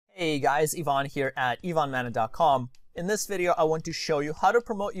Hey guys, Ivan here at ivanmana.com. In this video, I want to show you how to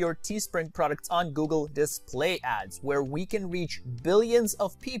promote your Teespring products on Google Display Ads, where we can reach billions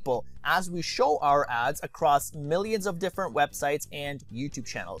of people as we show our ads across millions of different websites and YouTube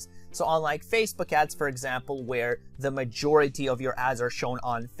channels. So unlike Facebook ads, for example, where the majority of your ads are shown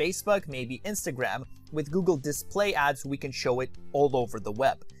on Facebook, maybe Instagram, with Google Display Ads, we can show it all over the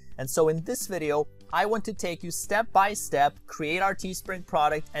web. And so in this video, I want to take you step by step, create our Teespring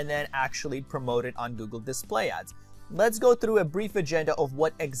product, and then actually promote it on Google Display Ads. Let's go through a brief agenda of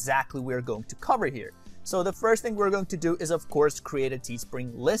what exactly we're going to cover here. So the first thing we're going to do is, of course, create a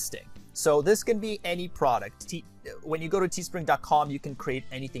Teespring listing. So this can be any product. When you go to teespring.com, you can create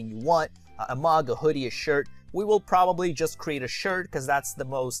anything you want, a mug, a hoodie, a shirt. We will probably just create a shirt because that's the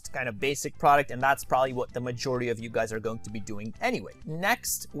most kind of basic product, and that's probably what the majority of you guys are going to be doing anyway.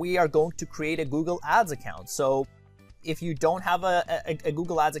 Next, we are going to create a Google Ads account. So if you don't have a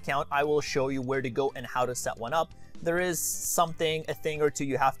Google Ads account, I will show you where to go and how to set one up. There is a thing or two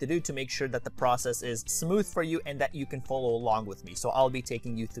you have to do to make sure that the process is smooth for you and that you can follow along with me. So I'll be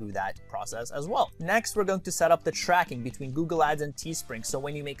taking you through that process as well. Next, we're going to set up the tracking between Google Ads and Teespring. So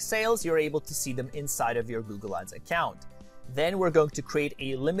when you make sales, you're able to see them inside of your Google Ads account. Then we're going to create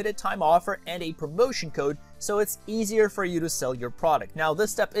a limited time offer and a promotion code so it's easier for you to sell your product. Now,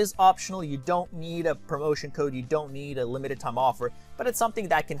 this step is optional. You don't need a promotion code. You don't need a limited time offer, but it's something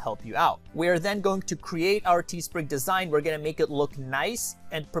that can help you out. We're then going to create our Teespring design. We're going to make it look nice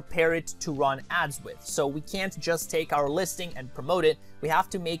and prepare it to run ads with. So we can't just take our listing and promote it. We have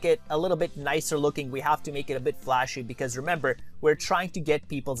to make it a little bit nicer looking. We have to make it a bit flashy because remember, we're trying to get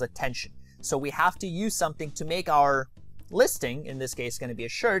people's attention. So we have to use something to make our listing, in this case going to be a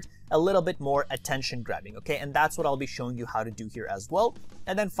shirt, a little bit more attention grabbing, okay? And that's what I'll be showing you how to do here as well.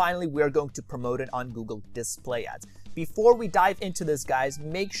 And then finally, we're going to promote it on Google Display Ads. Before we dive into this, guys,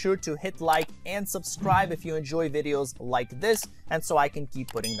 make sure to hit like and subscribe if you enjoy videos like this, and so I can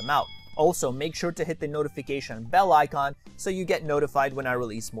keep putting them out. Also, make sure to hit the notification bell icon so you get notified when I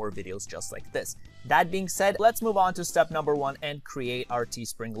release more videos just like this. That being said, let's move on to step number one and create our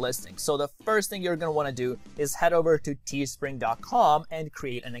Teespring listing. So the first thing you're going to want to do is head over to teespring.com and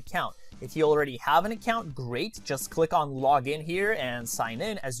create an account. If you already have an account, great. Just click on login here and sign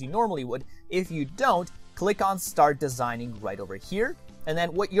in as you normally would. If you don't, click on start designing right over here. And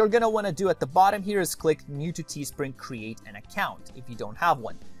then what you're going to want to do at the bottom here is click new to Teespring, create an account if you don't have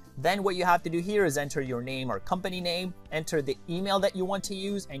one. Then what you have to do here is enter your name or company name, enter the email that you want to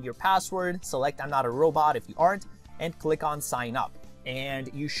use and your password, select I'm not a robot if you aren't, and click on sign up.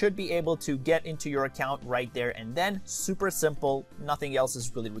 And you should be able to get into your account right there and then. Super simple, nothing else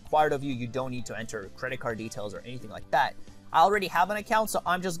is really required of you. You don't need to enter credit card details or anything like that. I already have an account, so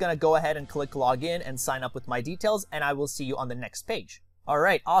I'm just gonna go ahead and click login and sign up with my details, and I will see you on the next page. All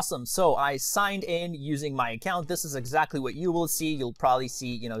right, awesome. So I signed in using my account. This is exactly what you will see. You'll probably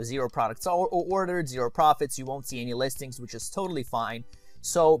see, 0 products ordered, 0 profits. You won't see any listings, which is totally fine.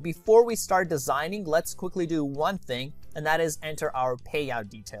 So before we start designing, let's quickly do one thing, and that is enter our payout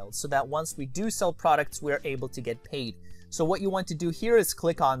details so that once we do sell products, we're able to get paid. So what you want to do here is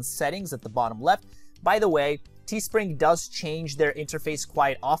click on settings at the bottom left. By the way, Teespring does change their interface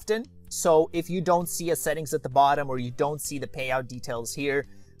quite often. So if you don't see a settings at the bottom or you don't see the payout details here,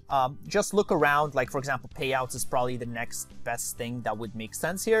 just look around. Like for example, payouts is probably the next best thing that would make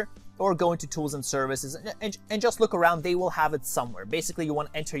sense here. Or go into tools and services and just look around. They will have it somewhere. Basically, you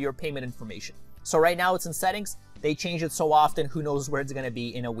want to enter your payment information. So right now it's in settings. They change it so often, who knows where it's going to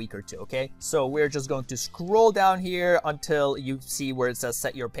be in a week or two, okay? So we're just going to scroll down here until you see where it says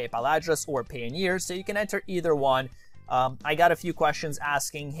set your PayPal address or pay in years. So you can enter either one. I got a few questions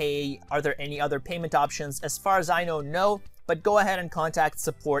asking, hey, are there any other payment options? As far as I know, no, but go ahead and contact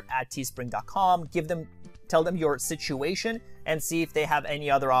support at teespring.com. Tell them your situation and see if they have any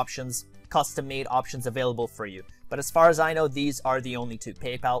other options, custom-made options available for you. But as far as I know, these are the only two,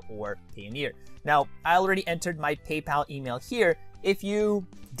 PayPal or Payoneer. Now, I already entered my PayPal email here. If you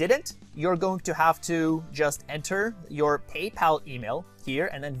didn't, you're going to have to just enter your PayPal email here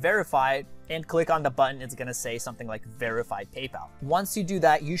and then verify it and click on the button. It's going to say something like verify PayPal. Once you do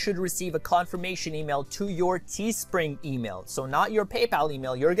that, you should receive a confirmation email to your Teespring email. So not your PayPal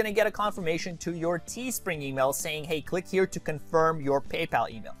email. You're going to get a confirmation to your Teespring email saying, hey, click here to confirm your PayPal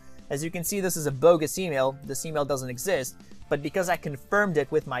email. As you can see, this is a bogus email. This email doesn't exist, but because I confirmed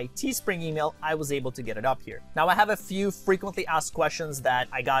it with my Teespring email, I was able to get it up here. Now I have a few frequently asked questions that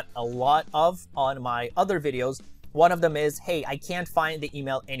I got a lot of on my other videos. One of them is, hey, I can't find the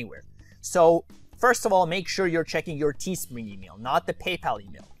email anywhere. So first of all, make sure you're checking your Teespring email, not the PayPal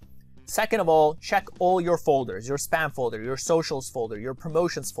email. Second of all, check all your folders, your spam folder, your socials folder, your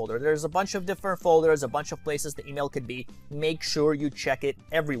promotions folder. There's a bunch of different folders, a bunch of places the email could be. Make sure you check it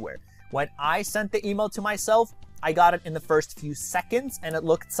everywhere. When I sent the email to myself, I got it in the first few seconds and it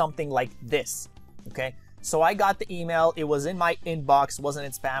looked something like this, okay? So I got the email, it was in my inbox, wasn't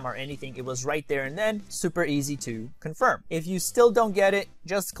in spam or anything, it was right there and then, super easy to confirm. If you still don't get it,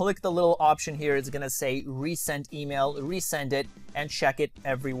 just click the little option here, it's gonna say resend email, resend it, and check it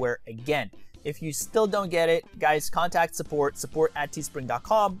everywhere again. If you still don't get it, guys, contact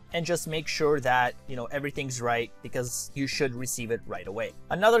support@teespring.com, and just make sure that, you know, everything's right, because you should receive it right away.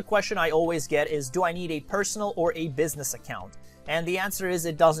 Another question I always get is, do I need a personal or a business account? And the answer is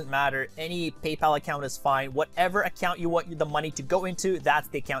it doesn't matter. Any PayPal account is fine. Whatever account you want the money to go into, that's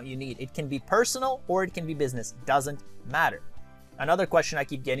the account you need. It can be personal or it can be business. Doesn't matter. Another question I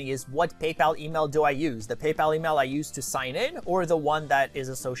keep getting is, what PayPal email do I use? The PayPal email I use to sign in or the one that is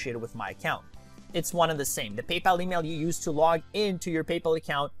associated with my account? It's one and the same. The PayPal email you use to log into your PayPal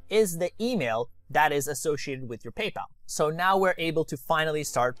account is the email that is associated with your PayPal. So now we're able to finally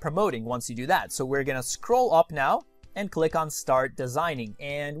start promoting once you do that. So we're gonna scroll up now and click on Start Designing.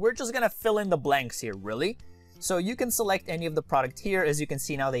 And we're just gonna fill in the blanks here, really. So you can select any of the product here. As you can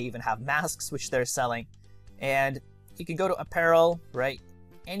see now, they even have masks, which they're selling. And you can go to apparel, right?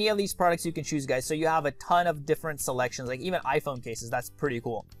 Any of these products you can choose, guys. So you have a ton of different selections, like even iPhone cases. That's pretty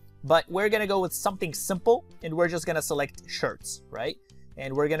cool. But we're gonna go with something simple, and we're just gonna select shirts, right?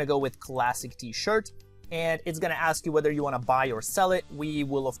 And we're gonna go with classic t-shirt. And it's gonna ask you whether you wanna buy or sell it. We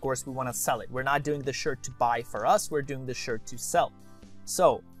will, of course, we wanna sell it. We're not doing the shirt to buy for us, we're doing the shirt to sell.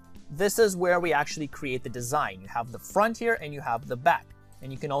 So this is where we actually create the design. You have the front here and you have the back.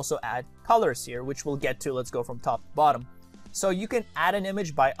 And you can also add colors here, which we'll get to. Let's go from top to bottom. So you can add an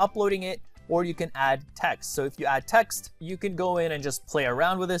image by uploading it, or you can add text. So if you add text, you can go in and just play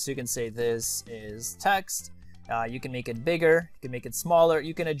around with this. You can say this is text. You can make it bigger, you can make it smaller,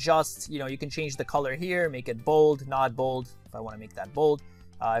 you can adjust, you know, you can change the color here, make it bold, not bold, if I want to make that bold.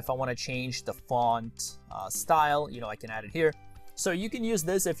 If I want to change the font style, you know, I can add it here. So you can use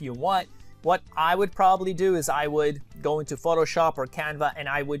this if you want. What I would probably do is I would go into Photoshop or Canva and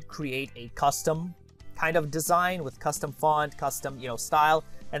I would create a custom kind of design with custom font, custom, you know, style,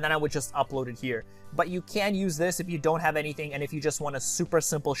 and then I would just upload it here. But you can use this if you don't have anything and if you just want a super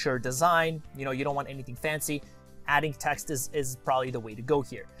simple shirt design, you know, you don't want anything fancy. Adding text is probably the way to go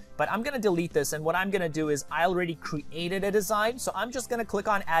here. But I'm gonna delete this, and what I'm gonna do is I already created a design, so I'm just gonna click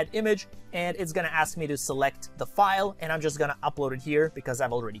on Add Image, and it's gonna ask me to select the file, and I'm just gonna upload it here because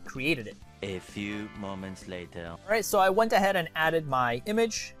I've already created it. A few moments later. All right, so I went ahead and added my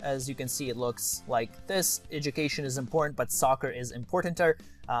image. As you can see, it looks like this. Education is important, but soccer is importanter.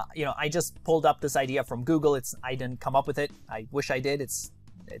 You know, I just pulled up this idea from Google. I didn't come up with it. I wish I did. It's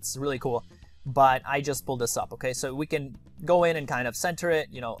really cool. But I just pulled this up, okay? So we can go in and kind of center it,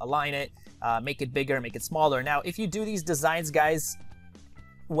 you know, align it, make it bigger, make it smaller. Now, if you do these designs, guys,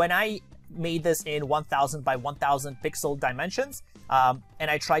 when I made this in 1000 by 1000 pixel dimensions, and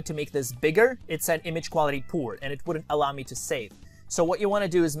I tried to make this bigger, it said image quality poor, and it wouldn't allow me to save. So what you want to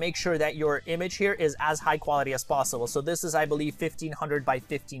do is make sure that your image here is as high quality as possible. So this is, I believe, 1500 by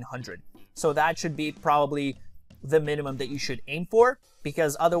 1500. So that should be probably the minimum that you should aim for,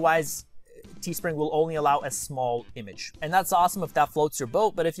 because otherwise, Teespring will only allow a small image. And that's awesome if that floats your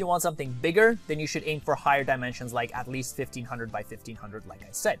boat, but if you want something bigger, then you should aim for higher dimensions, like at least 1500 by 1500, like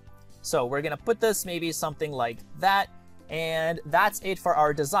I said. So we're gonna put this maybe something like that, and that's it for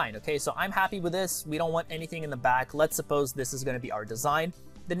our design, okay? So I'm happy with this. We don't want anything in the back. Let's suppose this is gonna be our design.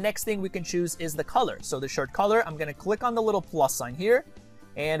 The next thing we can choose is the color. So the shirt color, I'm gonna click on the little plus sign here,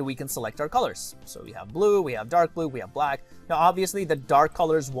 and we can select our colors. So we have blue, we have dark blue, we have black. Now obviously the dark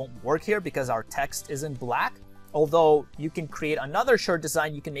colors won't work here because our text isn't black, although you can create another shirt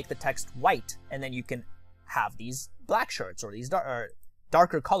design. You can make the text white, and then you can have these black shirts or these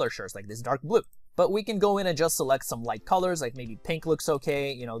darker color shirts like this dark blue. But we can go in and just select some light colors, like maybe pink looks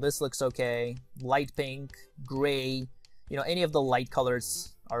okay, you know, this looks okay, light pink, gray, you know, any of the light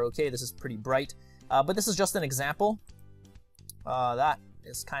colors are okay. This is pretty bright, but this is just an example. That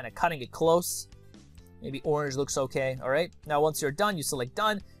is kind of cutting it close. Maybe orange looks okay. All right, now once you're done, you select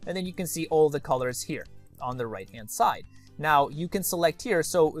done, and then you can see all the colors here on the right hand side. Now you can select here,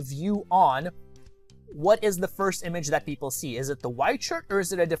 so view on, what is the first image that people see? Is it the white shirt or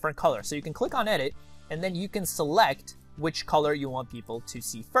is it a different color? So you can click on edit, and then you can select which color you want people to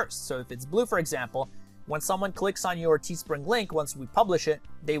see first. So if it's blue, for example, when someone clicks on your Teespring link, once we publish it,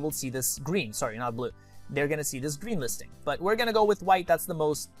 they will see this green, sorry, not blue. They're gonna see this green listing, but we're gonna go with white. That's the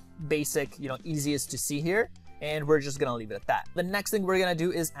most basic, you know, easiest to see here. And we're just gonna leave it at that. The next thing we're gonna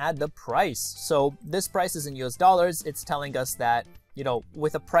do is add the price. So this price is in US dollars. It's telling us that, you know,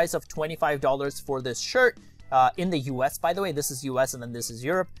 with a price of $25 for this shirt, in the US, by the way, this is US and then this is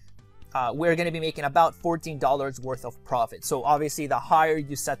Europe, we're gonna be making about $14 worth of profit. So obviously the higher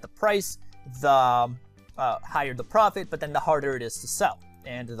you set the price, the higher the profit, but then the harder it is to sell.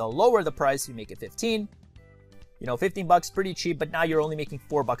 And the lower the price, you make it 15. You know, 15 bucks, pretty cheap, but now you're only making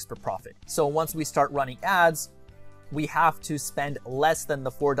 4 bucks per profit. So once we start running ads, we have to spend less than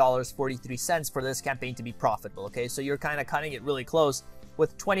the $4.43 for this campaign to be profitable, okay? So you're kind of cutting it really close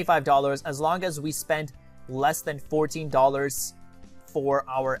with $25. As long as we spend less than $14 for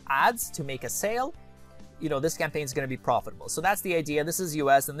our ads to make a sale, you know, this campaign is going to be profitable. So that's the idea. This is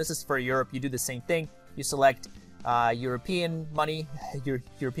US and this is for Europe. You do the same thing. You select European money,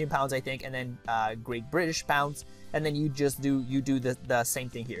 European pounds, I think, and then Great British pounds, and then you do the same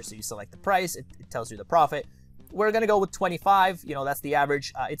thing here. So you select the price, it tells you the profit. We're gonna go with 25. You know, that's the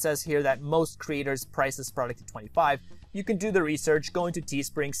average. It says here that most creators price this product at 25. You can do the research, go into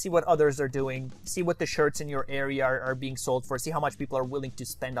Teespring, see what others are doing, see what the shirts in your area are being sold for, see how much people are willing to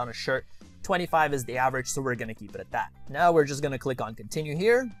spend on a shirt. 25 is the average, so we're gonna keep it at that. Now we're just gonna click on continue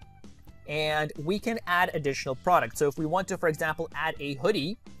here, and we can add additional products. So if we want to, for example, add a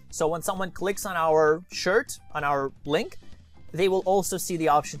hoodie, so when someone clicks on our shirt, on our link, they will also see the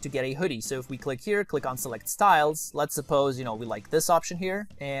option to get a hoodie. So if we click here, click on select styles, let's suppose, you know, we like this option here,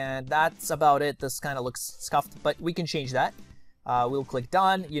 and that's about it. This kind of looks scuffed, but we can change that. We'll click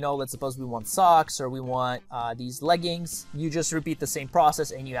done. You know, let's suppose we want socks or we want these leggings. You just repeat the same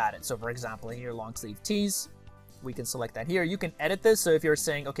process and you add it. So for example, here, long sleeve tees, we can select that here. You can edit this. So if you're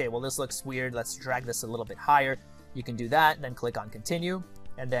saying, okay, well, this looks weird, let's drag this a little bit higher, you can do that, then click on continue,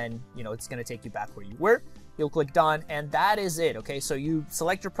 and then, you know, it's going to take you back where you were. You'll click done, and that is it. Okay, so you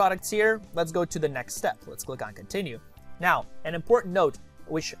select your products here. Let's go to the next step. Let's click on continue. Now, an important note,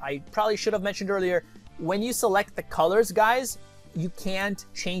 which I probably should have mentioned earlier, when you select the colors, guys, you can't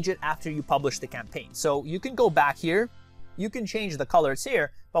change it after you publish the campaign. So you can go back here, you can change the colors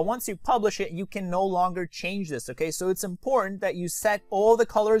here, but once you publish it, you can no longer change this, okay? So it's important that you set all the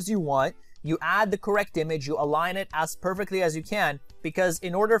colors you want, you add the correct image, you align it as perfectly as you can, because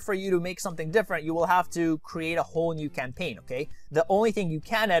in order for you to make something different, you will have to create a whole new campaign, okay? The only thing you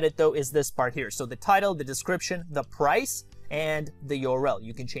can edit though is this part here. So the title, the description, the price, and the URL,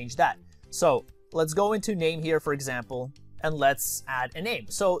 you can change that. So let's go into name here, for example, and let's add a name.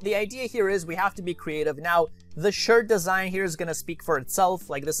 So the idea here is we have to be creative. Now, the shirt design here is gonna speak for itself.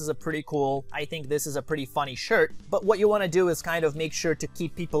 Like, this is a pretty cool, I think this is a pretty funny shirt, but what you wanna do is kind of make sure to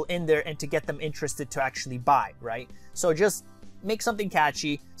keep people in there and to get them interested to actually buy, right? So just make something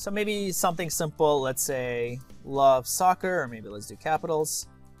catchy. So maybe something simple, let's say love soccer, or maybe let's do capitals.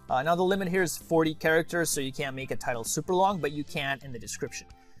 Now the limit here is 40 characters, so you can't make a title super long, but you can in the description.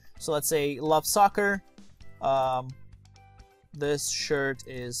 So let's say love soccer. This shirt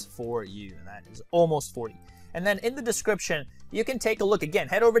is for you, and that is almost 40. And then in the description, you can take a look. Again,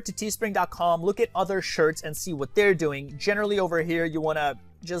 head over to teespring.com, look at other shirts and see what they're doing. Generally over here, you want to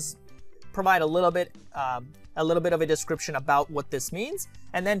just provide a little bit of a description about what this means,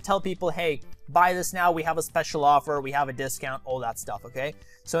 and then tell people, hey, buy this now, we have a special offer, we have a discount, all that stuff, okay?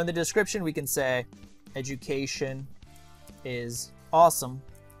 So in the description, we can say, education is awesome,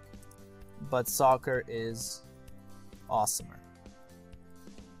 but soccer is awesomer.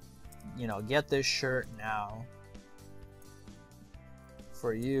 You know, get this shirt now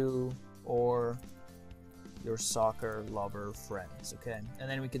for you or your soccer lover friends, okay? And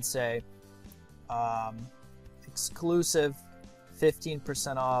then we could say exclusive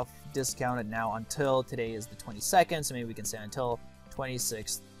 15% off, discounted now until today is the 22nd, so maybe we can say until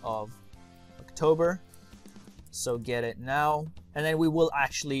 26th of October. So get it now. And then we will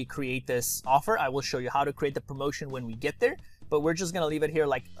actually create this offer. I will show you how to create the promotion when we get there, but we're just gonna leave it here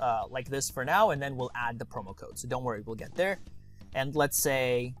like this for now, and then we'll add the promo code. So don't worry, we'll get there. And let's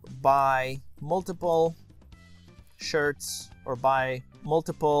say buy multiple shirts or buy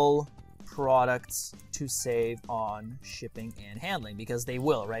multiple products to save on shipping and handling, because they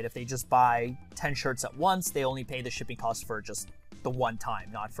will, right? If they just buy 10 shirts at once, they only pay the shipping cost for just the one time,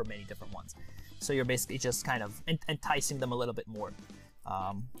 not for many different ones. So you're basically just kind of enticing them a little bit more.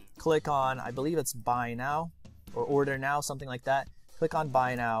 Click on, I believe it's buy now or order now, something like that. Click on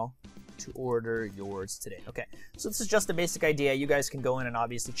buy now to order yours today. Okay, so this is just a basic idea. You guys can go in and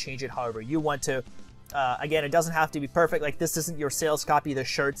obviously change it however you want to. Again, it doesn't have to be perfect. Like, this isn't your sales copy. The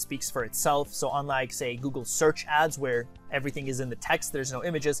shirt speaks for itself. So unlike, say, Google search ads where everything is in the text, there's no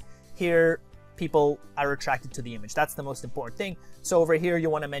images, here people are attracted to the image. That's the most important thing. So over here, you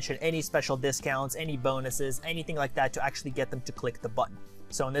want to mention any special discounts, any bonuses, anything like that to actually get them to click the button.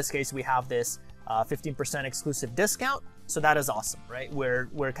 So in this case, we have this 15% exclusive discount. So that is awesome, right?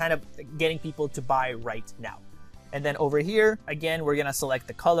 We're kind of getting people to buy right now. And then over here, again, we're going to select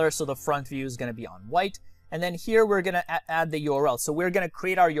the color. So the front view is going to be on white. And then here, we're going to add the URL. So we're going to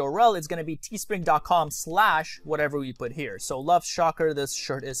create our URL. It's going to be teespring.com/ whatever we put here. So love shocker, this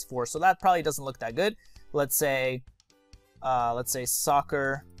shirt is for. So that probably doesn't look that good. Let's say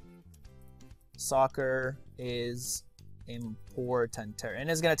soccer is important. And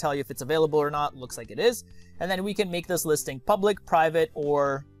it's going to tell you if it's available or not. Looks like it is. And then we can make this listing public, private,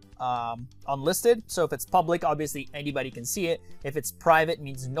 or unlisted. So if it's public, obviously anybody can see it. If it's private, it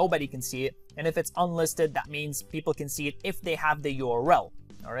means nobody can see it. And if it's unlisted, that means people can see it if they have the URL.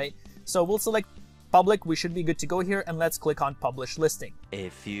 All right. So we'll select public. We should be good to go here. And let's click on publish listing. A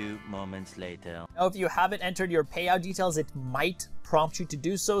few moments later. Now, if you haven't entered your payout details, it might prompt you to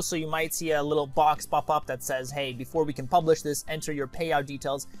do so. So you might see a little box pop up that says, hey, before we can publish this, enter your payout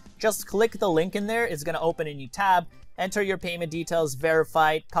details. Just click the link in there. It's going to open a new tab. Enter your payment details,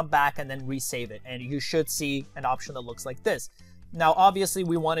 verify it, come back, and then resave it. And you should see an option that looks like this. Now, obviously,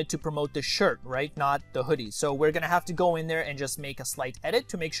 we wanted to promote the shirt, right? Not the hoodie. So we're going to have to go in there and just make a slight edit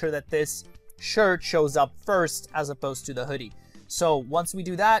to make sure that this shirt shows up first as opposed to the hoodie. So once we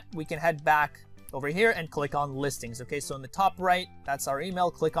do that, we can head back over here and click on listings. Okay, so in the top right, that's our email.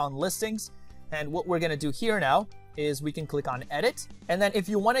 Click on listings. And what we're going to do here now is we can click on edit. And then if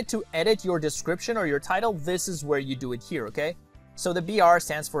you wanted to edit your description or your title, this is where you do it here, okay? So the BR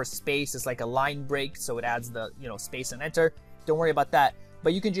stands for space. It's like a line break. So it adds the, space and enter. Don't worry about that.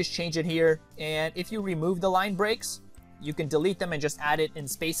 But you can just change it here. And if you remove the line breaks, you can delete them and just add it in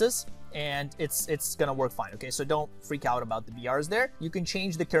spaces. And it's gonna work fine, okay? So don't freak out about the BRs there. You can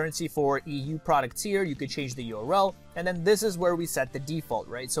change the currency for EU products here. You can change the URL. And then this is where we set the default,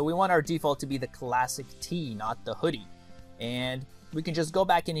 right? So we want our default to be the classic tee, not the hoodie. And we can just go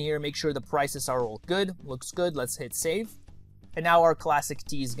back in here, make sure the prices are all good. Looks good. Let's hit save. And now our classic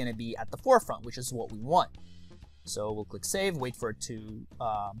tee is gonna be at the forefront, which is what we want. So we'll click save, wait for it to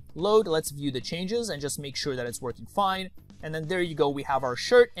load. Let's view the changes and just make sure that it's working fine. And then there you go, we have our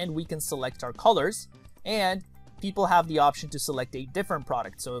shirt and we can select our colors. And people have the option to select a different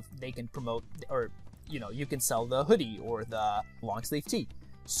product. So if they can promote, or you can sell the hoodie or the long sleeve tee.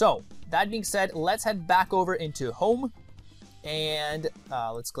 So that being said, let's head back over into home and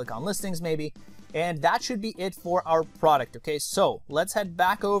let's click on listings maybe. And that should be it for our product. Okay, so let's head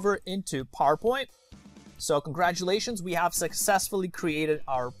back over into PowerPoint. So congratulations, we have successfully created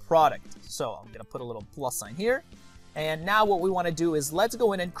our product. So I'm gonna put a little plus sign here. And now what we want to do is let's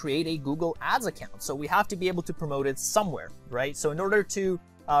go in and create a Google Ads account. So we have to be able to promote it somewhere, right? So in order to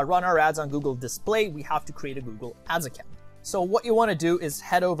run our ads on Google Display, we have to create a Google Ads account. So what you want to do is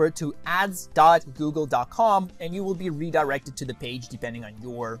head over to ads.google.com and you will be redirected to the page depending on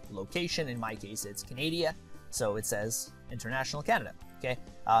your location. In my case, it's Canada. So it says International Canada. Okay,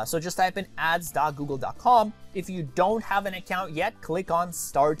 so just type in ads.google.com. If you don't have an account yet, click on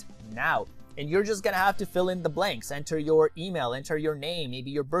Start Now. And you're just gonna have to fill in the blanks, enter your email, enter your name,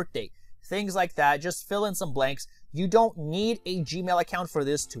 maybe your birthday, things like that. Just fill in some blanks. You don't need a Gmail account for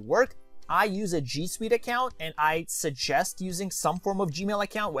this to work. I use a G Suite account and I suggest using some form of Gmail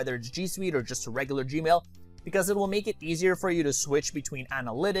account, whether it's G Suite or just a regular Gmail, because it will make it easier for you to switch between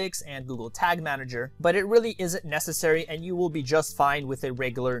analytics and Google Tag Manager, but it really isn't necessary and you will be just fine with a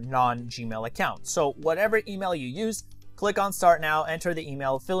regular non-Gmail account. So whatever email you use, click on Start Now, enter the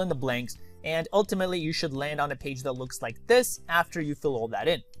email, fill in the blanks, and ultimately you should land on a page that looks like this after you fill all that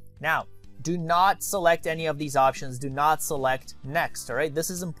in. Now, do not select any of these options. Do not select next, all right? This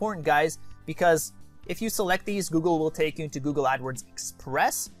is important, guys, because if you select these, Google will take you into Google AdWords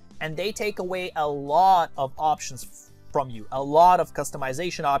Express, and they take away a lot of options from you, a lot of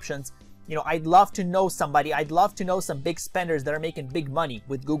customization options. I'd love to know somebody, I'd love to know some big spenders that are making big money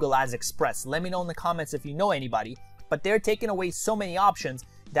with Google Ads Express. Let me know in the comments if you know anybody, but they're taking away so many options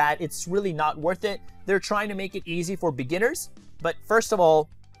that it's really not worth it. They're trying to make it easy for beginners, but first of all,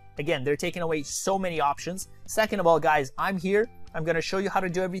 again, they're taking away so many options. Second of all, guys, I'm here. I'm going to show you how to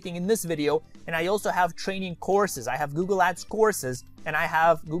do everything in this video. And I also have training courses. I have Google Ads courses and I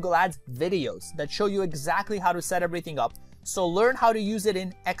have Google Ads videos that show you exactly how to set everything up. So learn how to use it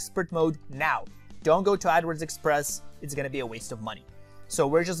in expert mode now. Don't go to AdWords Express. It's going to be a waste of money. So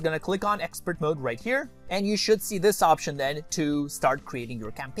we're just going to click on expert mode right here. And you should see this option then to start creating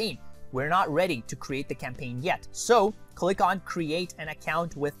your campaign. We're not ready to create the campaign yet. So click on create an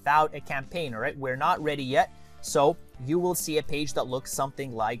account without a campaign. All right. We're not ready yet. So you will see a page that looks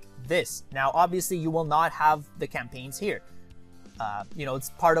something like this. Now, obviously you will not have the campaigns here. You know,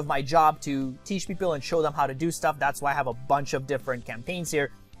 it's part of my job to teach people and show them how to do stuff. That's why I have a bunch of different campaigns here.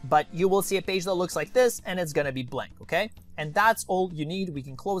 But you will see a page that looks like this, and it's going to be blank, okay? And that's all you need. We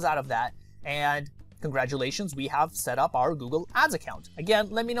can close out of that. And congratulations, we have set up our Google Ads account. Again,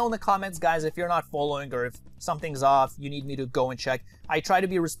 let me know in the comments, guys, if you're not following or if something's off, you need me to go and check. I try to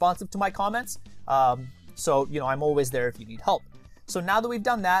be responsive to my comments. So, you know, I'm always there if you need help. So now that we've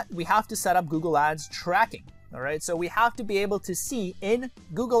done that, we have to set up Google Ads tracking. All right, so we have to be able to see in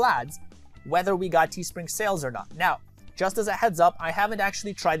Google Ads whether we got Teespring sales or not. Now, just as a heads up, I haven't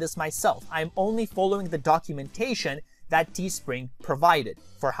actually tried this myself. I'm only following the documentation that Teespring provided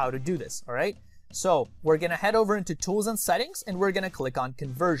for how to do this, all right? So we're gonna head over into Tools and Settings, and we're gonna click on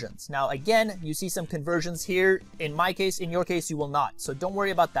Conversions. Now, again, you see some conversions here. In my case, in your case, you will not. So don't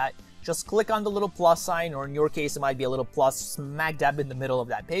worry about that. Just click on the little plus sign, or in your case, it might be a little plus smack dab in the middle of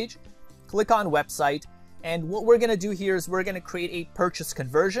that page. Click on Website. And what we're going to do here is we're going to create a purchase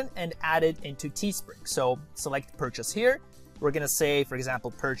conversion and add it into Teespring. So select purchase here. We're going to say, for example,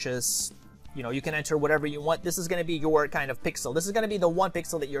 purchase, you know, you can enter whatever you want. This is going to be your kind of pixel. This is going to be the one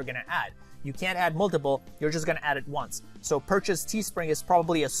pixel that you're going to add. You can't add multiple. You're just going to add it once. So purchase Teespring is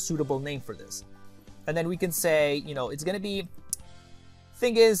probably a suitable name for this. And then we can say, you know, it's going to be,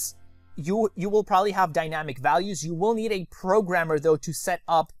 thing is, you will probably have dynamic values. You will need a programmer though to set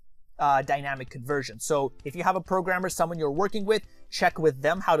up dynamic conversion. So if you have a programmer, someone you're working with, check with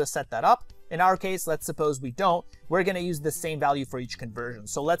them how to set that up. In our case, let's suppose we don't, we're going to use the same value for each conversion.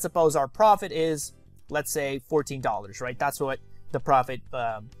 So let's suppose our profit is, let's say $14, right? That's what the profit,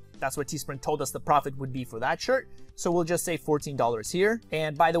 that's what Teespring told us the profit would be for that shirt. So we'll just say $14 here.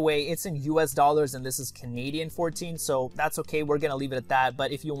 And by the way, it's in US dollars and this is Canadian 14. So that's okay. We're going to leave it at that.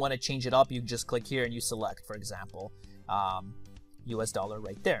 But if you want to change it up, you just click here and you select, for example, US dollar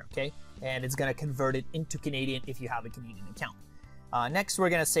right there, okay? And it's gonna convert it into Canadian if you have a Canadian account. Next, we're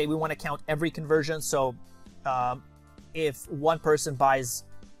gonna say we wanna count every conversion. So if one person buys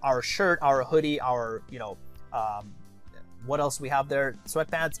our shirt, our hoodie, our, you know, what else we have there,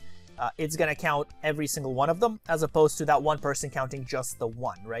 sweatpants, it's gonna count every single one of them as opposed to that one person counting just the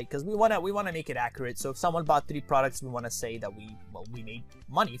one, right? Because we wanna make it accurate. So if someone bought 3 products, we wanna say that we made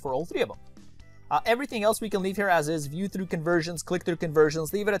money for all 3 of them. Everything else we can leave here as is. View through conversions, click through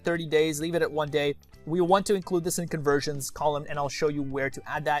conversions, leave it at 30 days, leave it at 1 day. We want to include this in conversions column, and I'll show you where to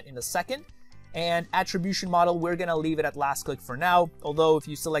add that in a second. And attribution model, we're gonna leave it at last click for now. Although if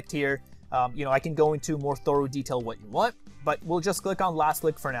you select here, you know, I can go into more thorough detail what you want, but we'll just click on last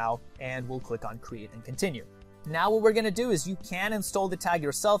click for now, and we'll click on create and continue. Now what we're gonna do is you can install the tag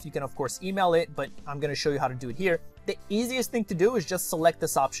yourself. You can of course email it, but I'm gonna show you how to do it here. The easiest thing to do is just select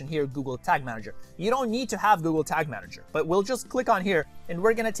this option here, Google Tag Manager. You don't need to have Google Tag Manager, but we'll just click on here and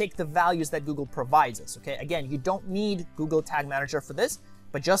we're gonna take the values that Google provides us, okay? Again, you don't need Google Tag Manager for this,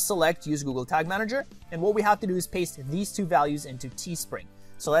 but just select use Google Tag Manager. And what we have to do is paste these 2 values into Teespring.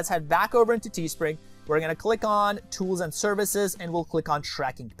 So let's head back over into Teespring. We're gonna click on Tools and Services and we'll click on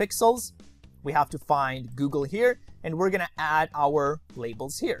Tracking Pixels. We have to find Google here and we're gonna add our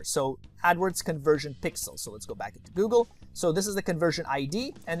labels here. So AdWords conversion pixel. So let's go back into Google. So this is the conversion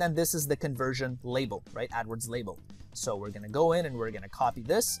ID and then this is the conversion label, right? AdWords label. So we're gonna go in and we're gonna copy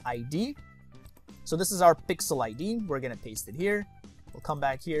this ID. So this is our pixel ID. We're gonna paste it here. We'll come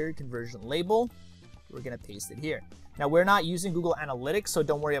back here, conversion label. We're gonna paste it here. Now we're not using Google Analytics, so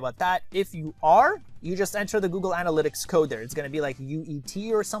don't worry about that. If you are, you just enter the Google Analytics code there. It's gonna be like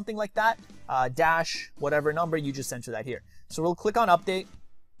UET or something like that, dash whatever number, you just enter that here. So we'll click on update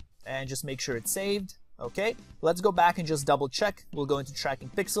and just make sure it's saved. Okay, let's go back and just double check. We'll go into tracking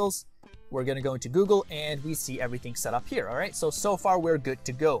pixels. We're gonna go into Google and we see everything set up here. All right, so far we're good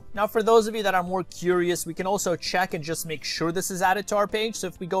to go. Now for those of you that are more curious, we can also check and just make sure this is added to our page. So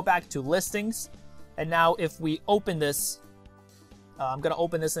if we go back to listings, and now if we open this, I'm gonna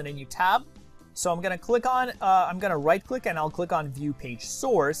open this in a new tab. So I'm gonna click on, I'm gonna right click and I'll click on view page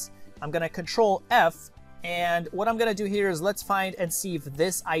source. I'm gonna control F, and what I'm gonna do here is let's find and see if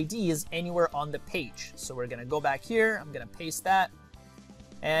this ID is anywhere on the page. So we're gonna go back here, I'm gonna paste that,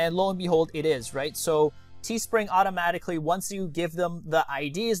 and lo and behold, it is, right? So Teespring automatically, once you give them the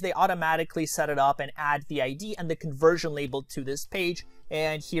IDs, they automatically set it up and add the ID and the conversion label to this page.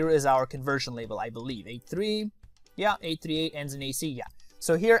 And here is our conversion label, I believe. 83, yeah, 838 ends in AC, yeah.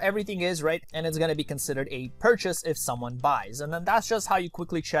 So here everything is, right? And it's gonna be considered a purchase if someone buys. And then that's just how you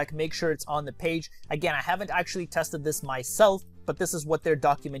quickly check, make sure it's on the page. Again, I haven't actually tested this myself, but this is what their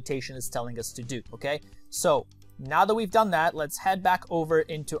documentation is telling us to do, okay? So Now that we've done that, let's head back over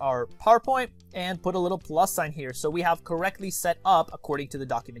into our PowerPoint and put a little plus sign here. So we have correctly set up, according to the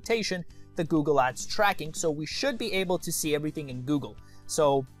documentation, the Google Ads tracking. So we should be able to see everything in Google.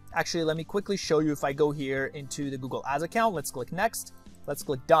 So actually, let me quickly show you. If I go here into the Google Ads account, let's click next. Let's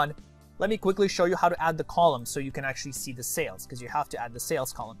click done. Let me quickly show you how to add the columns so you can actually see the sales, because you have to add the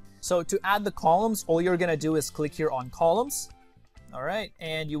sales column. So to add the columns, all you're going to do is click here on columns. All right.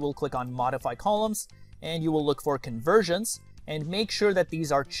 And you will click on modify columns. And you will look for conversions and make sure that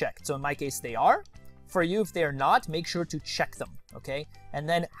these are checked. So in my case, they are. For you, if they are not, make sure to check them, okay? And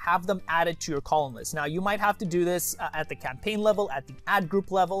then have them added to your column list. Now, you might have to do this at the campaign level, at the ad group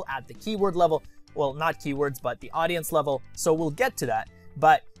level, at the keyword level. Well, not keywords, but the audience level. So we'll get to that.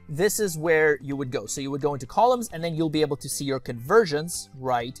 But this is where you would go. So you would go into columns, and then you'll be able to see your conversions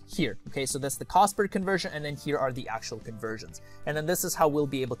right here. Okay, so that's the cost per conversion, and then here are the actual conversions. And then this is how we'll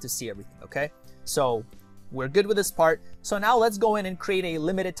be able to see everything, okay? So we're good with this part. So now let's go in and create a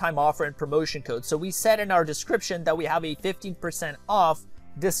limited time offer and promotion code. So we said in our description that we have a 15% off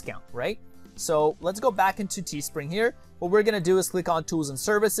discount, right? So let's go back into Teespring here. What we're going to do is click on tools and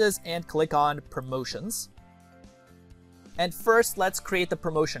services and click on promotions. And first, let's create the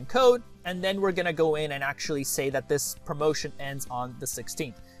promotion code. And then we're going to go in and actually say that this promotion ends on the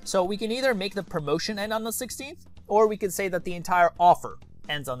 16th. So we can either make the promotion end on the 16th, or we could say that the entire offer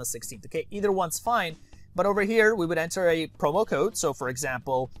ends on the 16th. Okay, either one's fine. But over here, we would enter a promo code. So for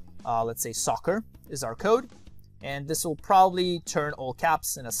example, let's say soccer is our code. And this will probably turn all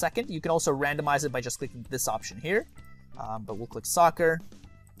caps in a second. You can also randomize it by just clicking this option here. But we'll click soccer.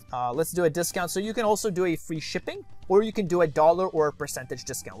 Let's do a discount. So you can also do a free shipping, or you can do $1 or a percentage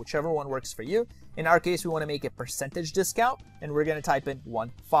discount, whichever one works for you. In our case, we want to make a percentage discount, and we're going to type in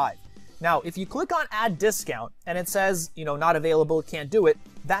 1.5. Now, if you click on add discount and it says, not available, can't do it,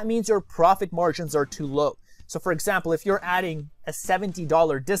 that means your profit margins are too low. So for example, if you're adding a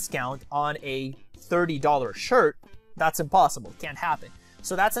 $70 discount on a $30 shirt, that's impossible, can't happen.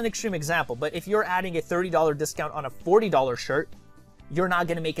 So that's an extreme example. But if you're adding a $30 discount on a $40 shirt, you're not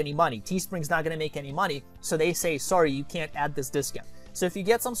going to make any money. Teespring's not going to make any money. So they say, sorry, you can't add this discount. So if you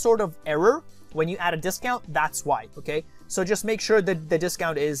get some sort of error when you add a discount, that's why, okay? So just make sure that the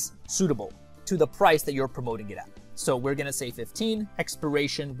discount is suitable to the price that you're promoting it at. So we're going to say 15,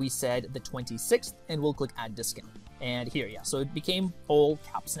 expiration, we said the 26th, and we'll click add discount. And here, yeah, so it became all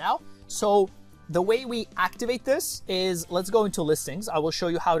caps now. So the way we activate this is, let's go into listings. I will show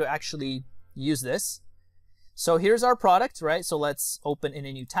you how to actually use this. So here's our product, right? So let's open in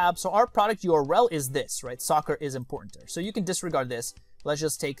a new tab. So our product URL is this, right? Soccer is important there. So you can disregard this. Let's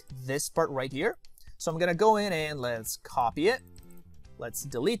just take this part right here. So I'm going to go in and let's copy it. Let's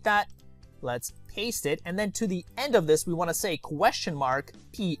delete that. Let's paste it. And then to the end of this, we want to say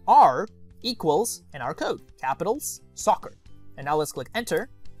 $PR equals, and our code, capitals, soccer. And now let's click enter.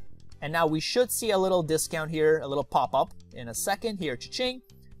 And now we should see a little discount here, a little pop-up in a second here, cha-ching.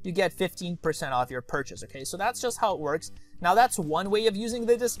 You get 15% off your purchase, okay? So that's just how it works. Now that's one way of using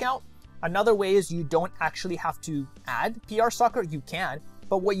the discount. Another way is you don't actually have to add PR soccer, you can.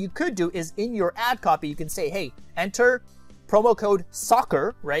 But what you could do is in your ad copy, you can say, hey, enter promo code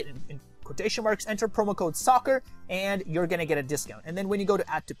soccer, right? In quotation marks, enter promo code soccer, and you're gonna get a discount. And then when you go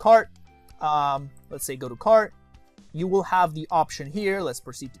to add to cart, let's say go to cart, you will have the option here. Let's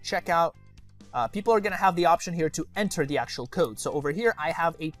proceed to checkout. People are gonna have the option here to enter the actual code. So over here, I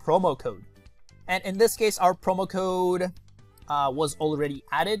have a promo code. And in this case, our promo code was already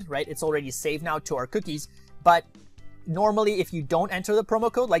added, right? It's already saved now to our cookies. But normally, if you don't enter the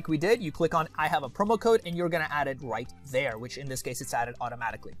promo code like we did, you click on I have a promo code and you're gonna add it right there, which in this case, it's added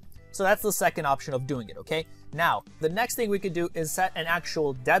automatically. So that's the second option of doing it, okay? Now, the next thing we could do is set an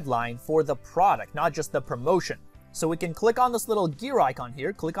actual deadline for the product, not just the promotion. So we can click on this little gear icon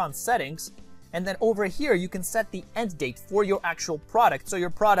here, click on settings, and then over here, you can set the end date for your actual product. So your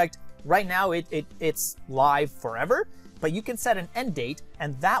product, right now, it's live forever, but you can set an end date,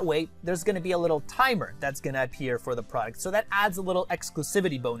 and that way, there's gonna be a little timer that's gonna appear for the product. So that adds a little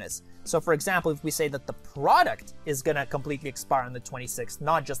exclusivity bonus. So for example, if we say that the product is gonna completely expire on the 26th,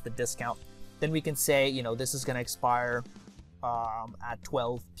 not just the discount, then we can say, this is gonna expire at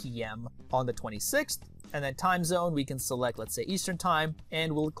 12 p.m. on the 26th, and then time zone, we can select, let's say Eastern time,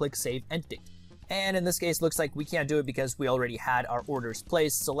 and we'll click save end date. And in this case, looks like we can't do it because we already had our orders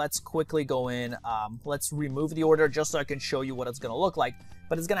placed. So let's quickly go in. Let's remove the order just so I can show you what it's going to look like.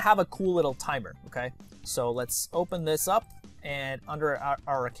 But it's going to have a cool little timer, okay? So let's open this up. And under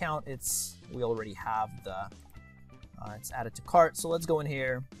our account, we already have it's added to cart. So let's go in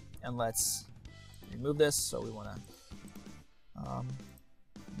here and let's remove this. So we want to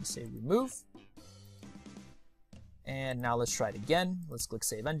say remove. And now let's try it again. Let's click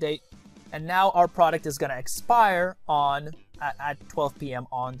save end date. And now our product is going to expire at 12 p.m.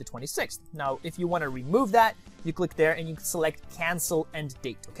 on the 26th. Now, if you want to remove that, you click there and you select cancel end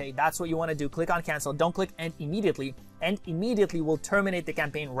date. Okay, that's what you want to do. Click on cancel. Don't click end immediately. End immediately will terminate the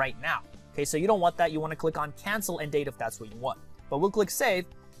campaign right now. Okay, so you don't want that. You want to click on cancel end date if that's what you want. But we'll click save.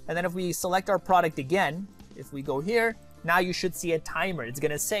 And then if we select our product again, if we go here, now you should see a timer. It's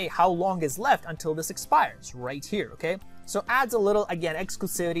going to say how long is left until this expires right here. Okay, so adds a little, again,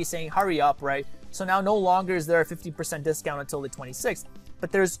 exclusivity saying hurry up, right? So now no longer is there a 50% discount until the 26th,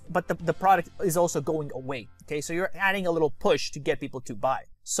 but the product is also going away. Okay, so you're adding a little push to get people to buy.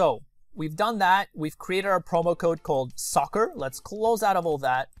 So we've done that. We've created our promo code called soccer. Let's close out of all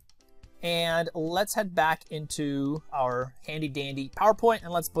that. And let's head back into our handy dandy PowerPoint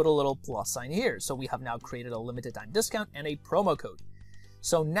and let's put a little plus sign here. So we have now created a limited time discount and a promo code.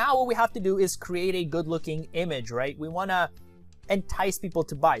 So now what we have to do is create a good looking image, right? We want to entice people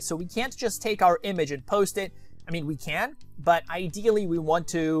to buy. So we can't just take our image and post it. I mean, we can, but ideally we want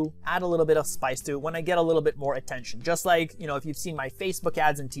to add a little bit of spice to it. Want to get a little bit more attention. Just like, you know, if you've seen my Facebook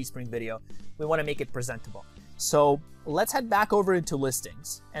ads and Teespring video, we want to make it presentable. So let's head back over into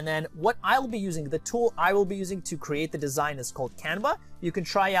listings. And then what I'll be using, the tool I will be using to create the design is called Canva. You can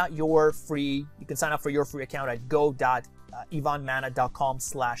try out your free, you can sign up for your free account at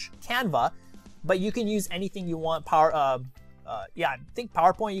go.ivanmana.com/Canva, but you can use anything you want. I think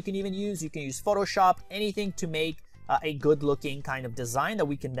PowerPoint you can even use. You can use Photoshop, anything to make a good looking kind of design that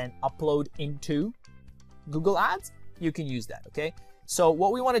we can then upload into Google Ads. You can use that, okay? So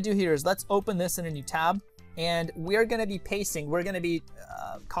what we want to do here is let's open this in a new tab. And we're going to be pasting, we're going to be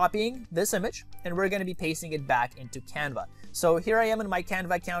copying this image and we're going to be pasting it back into Canva. So here I am in my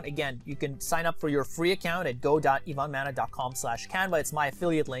Canva account. Again, you can sign up for your free account at go.ivanmana.com/Canva. It's my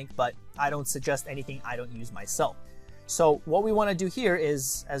affiliate link, but I don't suggest anything I don't use myself. So what we want to do here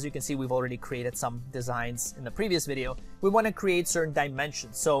is, as you can see, we've already created some designs in the previous video. We want to create certain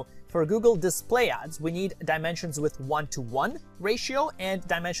dimensions. So for Google display ads, we need dimensions with 1:1 ratio and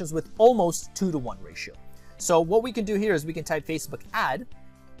dimensions with almost 2:1 ratio. So what we can do here is we can type Facebook ad,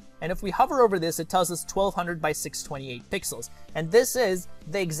 and if we hover over this, it tells us 1200 by 628 pixels. And this is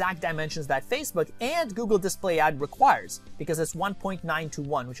the exact dimensions that Facebook and Google Display Ad requires because it's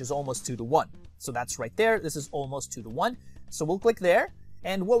 1.9:1, which is almost 2:1. So that's right there. This is almost 2:1. So we'll click there.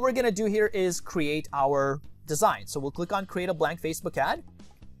 And what we're going to do here is create our design. So we'll click on create a blank Facebook ad,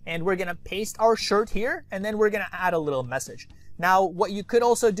 and we're going to paste our shirt here, and then we're going to add a little message. Now, what you could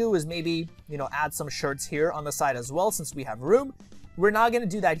also do is maybe, you know, add some shirts here on the side as well, since we have room. We're not going to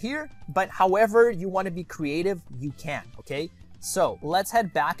do that here, but however you want to be creative, you can, okay? So let's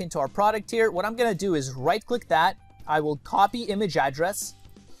head back into our product here. What I'm going to do is right click that. I will copy image address.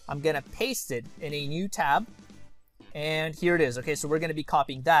 I'm going to paste it in a new tab. And here it is. Okay, so we're going to be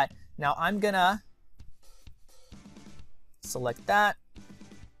copying that. Now I'm going to select that.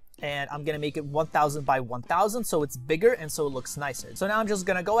 And I'm going to make it 1000 by 1000 so it's bigger and so it looks nicer. So now I'm just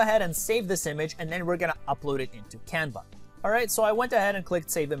going to go ahead and save this image and then we're going to upload it into Canva. All right, so I went ahead and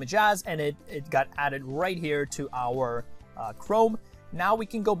clicked save image as, and it got added right here to our Chrome. Now we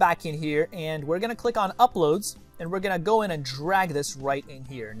can go back in here and we're going to click on uploads and we're going to go in and drag this right in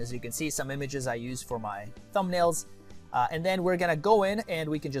here. And as you can see, some images I use for my thumbnails. And then we're going to go in and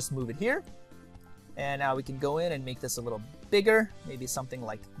we can just move it here. And now we can go in and make this a little bigger, maybe something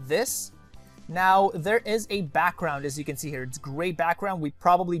like this. Now there is a background, as you can see here. It's gray background. We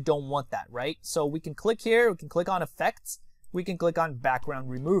probably don't want that, right? So we can click here, we can click on effects, we can click on background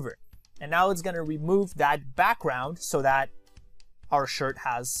remover. And now it's going to remove that background so that our shirt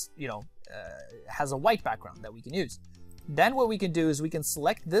has, you know, has a white background that we can use. Then what we can do is we can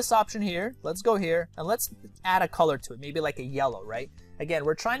select this option here. Let's go here and let's add a color to it, maybe like a yellow, right? Again,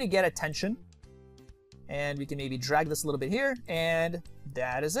 we're trying to get attention. And we can maybe drag this a little bit here, and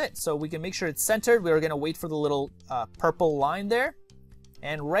that is it. So we can make sure it's centered. We're gonna wait for the little purple line there.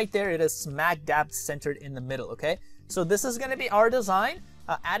 And right there, it is smack dab centered in the middle, okay? So this is gonna be our design,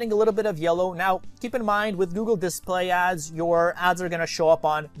 adding a little bit of yellow. Now, keep in mind, with Google Display Ads, your ads are gonna show up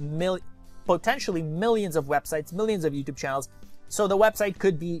on potentially millions of websites, millions of YouTube channels. So the website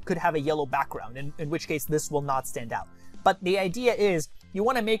could have a yellow background, in which case this will not stand out. But the idea is, you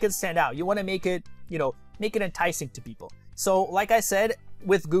want to make it stand out. You want to make it, you know, make it enticing to people. So like I said,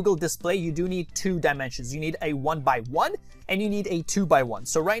 with Google Display, you do need 2 dimensions. You need a 1:1 and you need a 2:1.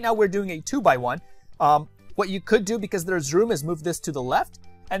 So right now we're doing a 2:1. What you could do, because there's room, is move this to the left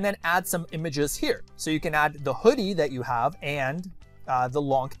and then add some images here. So you can add the hoodie that you have and the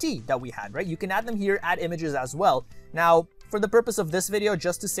long tee that we had, right? You can add them here, add images as well. Now, for the purpose of this video,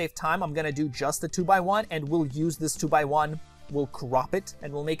 just to save time, I'm gonna do just the 2x1, and we'll use this 2x1, we'll crop it,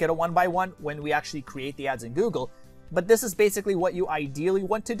 and we'll make it a 1x1 when we actually create the ads in Google. But this is basically what you ideally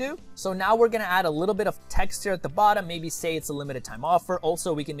want to do. So now we're gonna add a little bit of text here at the bottom, maybe say it's a limited time offer.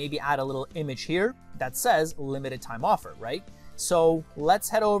 Also, we can maybe add a little image here that says limited time offer, right? So let's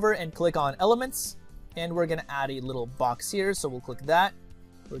head over and click on elements, and we're gonna add a little box here. So we'll click that.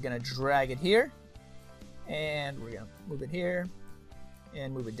 We're gonna drag it here, and we're gonna move it here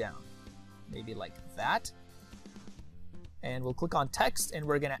and move it down, maybe like that. And we'll click on text, and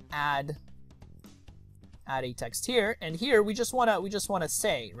we're gonna add a text here, and here we just wanna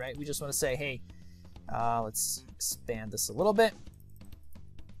say, right? We just wanna say, hey, let's expand this a little bit.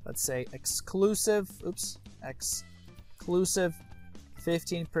 Let's say exclusive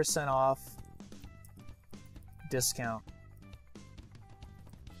 15% off discount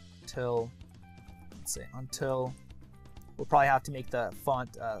till, let's say until, we'll probably have to make the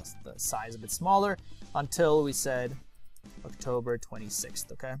font, the size a bit smaller, until we said October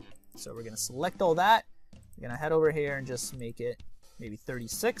 26th, okay? So we're gonna select all that. We're gonna head over here and just make it maybe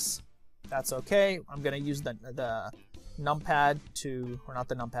 36. That's okay. I'm gonna use the numpad to, or not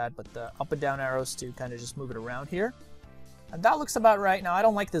the numpad, but the up and down arrows to kind of just move it around here. And that looks about right. Now I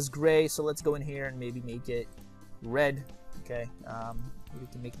don't like this gray, so let's go in here and maybe make it red. Okay, we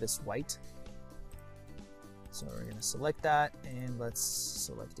can make this white. So we're gonna select that, and let's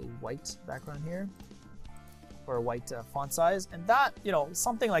select a white background here, or a white font size, and that, you know,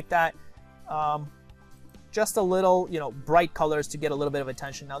 something like that. Just a little, you know, bright colors to get a little bit of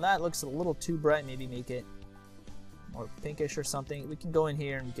attention. Now that looks a little too bright. Maybe make it more pinkish or something. We can go in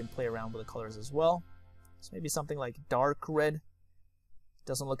here and we can play around with the colors as well. So maybe something like dark red.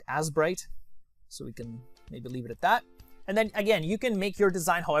 Doesn't look as bright, so we can maybe leave it at that. And then again, you can make your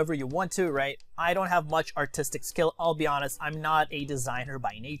design however you want to, right? I don't have much artistic skill. I'll be honest, I'm not a designer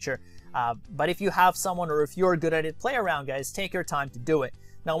by nature. But if you have someone, or if you're good at it, play around, guys. Take your time to do it.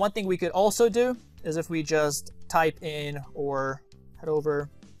 Now, one thing we could also do is if we just type in, or head over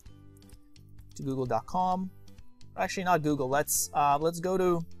to google.com. Actually, not Google. Let's go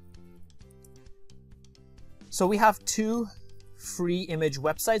to. So we have two free image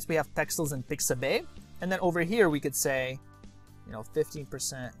websites. We have Pexels and Pixabay, and then over here we could say, you know,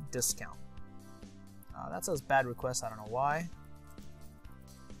 15% discount. That says bad request. I don't know why.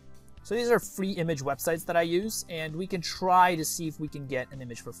 So these are free image websites that I use, and we can try to see if we can get an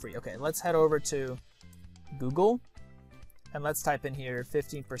image for free. Okay, let's head over to Google, and let's type in here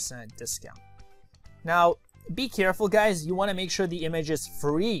 15% discount. Now, be careful, guys. You want to make sure the image is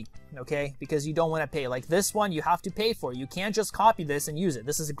free, okay? Because you don't want to pay. Like this one, you have to pay for. You can't just copy this and use it.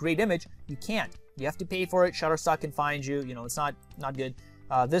 This is a great image. You can't. You have to pay for it. Shutterstock can find you. You know, it's not good.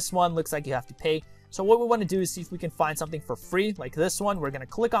 This one looks like you have to pay. So what we want to do is see if we can find something for free, like this one. We're going to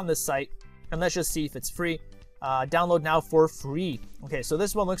click on this site, and let's just see if it's free. Download now for free. Okay, so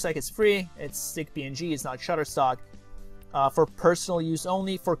this one looks like it's free. It's stick PNG. It's not Shutterstock. For personal use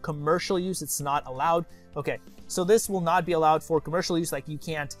only. For commercial use, it's not allowed. Okay, so this will not be allowed for commercial use, like you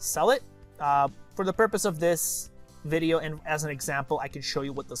can't sell it. For the purpose of this video, and as an example, I can show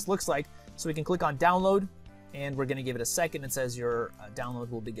you what this looks like. So we can click on download, and we're going to give it a second. It says your download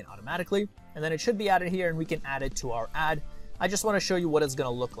will begin automatically, and then it should be added here, and we can add it to our ad. I just want to show you what it's going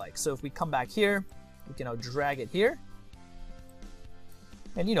to look like. So if we come back here, we can now drag it here,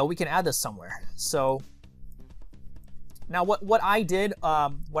 and you know, we can add this somewhere. So now what I did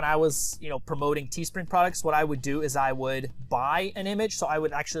when I was, you know, promoting Teespring products, what I would do is I would buy an image. So I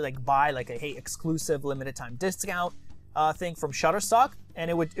would actually like buy like a, hey, exclusive limited time discount thing from Shutterstock, and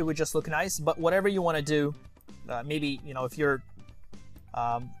it would just look nice. But whatever you want to do, maybe, you know, if you're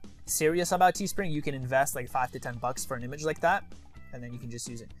serious about Teespring, you can invest like $5 to $10 for an image like that, and then you can just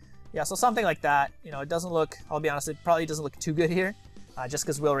use it. Yeah, so something like that. You know, it doesn't look, I'll be honest, it probably doesn't look too good here, just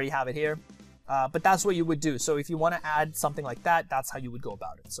because we already have it here. But that's what you would do. So if you want to add something like that, that's how you would go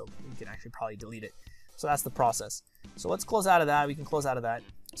about it. So you can actually probably delete it. So that's the process. So let's close out of that. We can close out of that.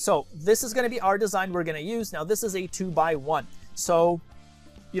 So this is going to be our design we're going to use. Now this is a 2x1. So,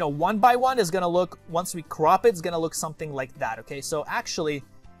 you know, 1x1 is going to look, once we crop it, it's going to look something like that. Okay, so actually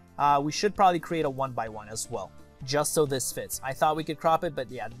we should probably create a 1x1 as well, just so this fits. I thought we could crop it,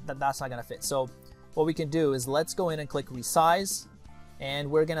 but yeah, that's not going to fit. So what we can do is let's go in and click resize,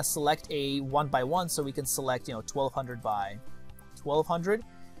 and we're going to select a 1x1. So we can select, you know, 1200 by 1200,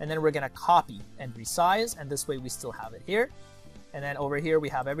 and then we're going to copy and resize, and this way we still have it here. And then over here we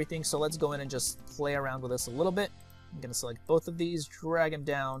have everything. So let's go in and just play around with this a little bit. I'm going to select both of these, drag them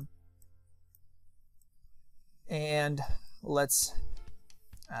down, and let's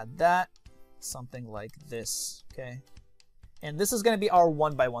add that, something like this, okay? And this is going to be our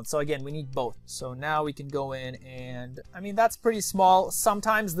 1x1. So again, we need both. So now we can go in and, I mean, that's pretty small.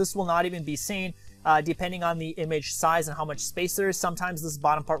 Sometimes this will not even be seen, depending on the image size and how much space there is. Sometimes this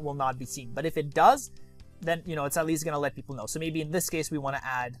bottom part will not be seen. But if it does, then, you know, it's at least going to let people know. So maybe in this case, we want to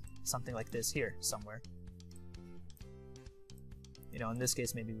add something like this here somewhere. You know, in this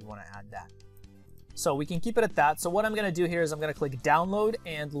case, maybe we want to add that. So we can keep it at that. So what I'm going to do here is I'm going to click download,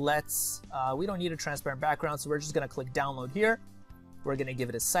 and let's, we don't need a transparent background, so we're just going to click download here. We're going to give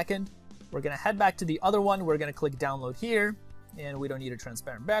it a second. We're going to head back to the other one. We're going to click download here, and we don't need a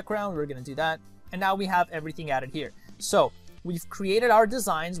transparent background. We're going to do that. And now we have everything added here. So we've created our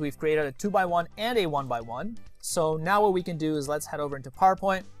designs. We've created a 2x1 and a 1x1. So now what we can do is let's head over into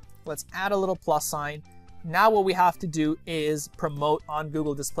PowerPoint. Let's add a little plus sign. Now what we have to do is promote on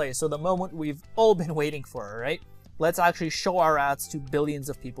Google Display. So the moment we've all been waiting for, right? Let's actually show our ads to billions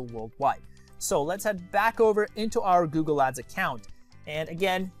of people worldwide. So let's head back over into our Google Ads account. And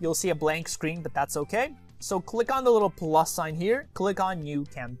again, you'll see a blank screen, but that's okay. So click on the little plus sign here, click on New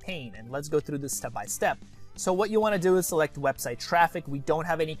Campaign, and let's go through this step by step. So what you want to do is select website traffic. We don't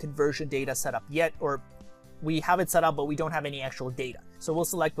have any conversion data set up yet, or we have it set up, but we don't have any actual data. So we'll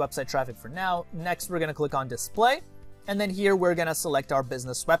select website traffic for now. Next, we're going to click on display. And then here, we're going to select our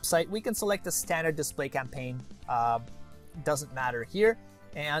business website. We can select a standard display campaign. Doesn't matter here.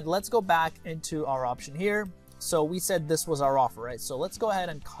 And let's go back into our option here. So we said this was our offer, right? So let's go ahead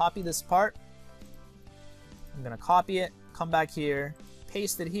and copy this part. I'm going to copy it, come back here,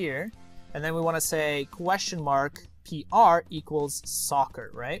 paste it here. And then we want to say $PR equals soccer,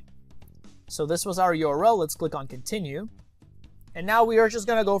 right? So this was our URL. Let's click on continue. And now we are just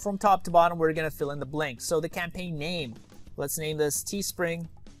going to go from top to bottom. We're going to fill in the blanks. So the campaign name, let's name this Teespring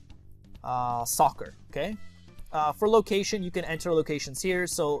Soccer, okay? For location, you can enter locations here.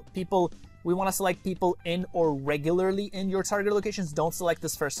 So people, we want to select people in or regularly in your target locations. Don't select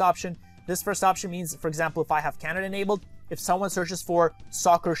this first option. This first option means, for example, if I have Canada enabled, if someone searches for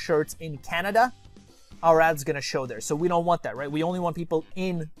soccer shirts in Canada, our ad's going to show there. So we don't want that, right? We only want people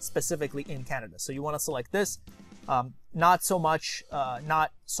specifically in Canada. So you want to select this. Not so much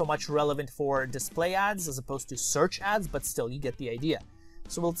relevant for display ads as opposed to search ads, but still you get the idea.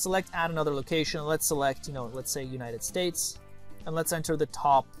 So we'll select add another location. Let's select, you know, let's say United States, and let's enter the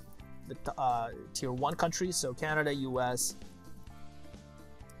top, tier 1 countries. So Canada, US,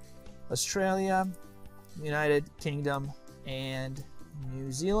 Australia, United Kingdom, and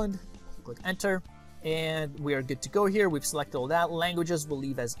New Zealand. Click enter. And we are good to go here. We've selected all that. Languages we'll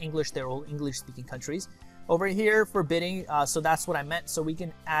leave as English. They're all English-speaking countries. Over here for bidding, so that's what I meant. So we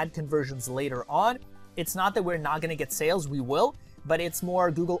can add conversions later on. It's not that we're not going to get sales. We will. But it's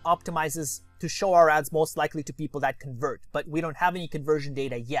more Google optimizes to show our ads most likely to people that convert. But we don't have any conversion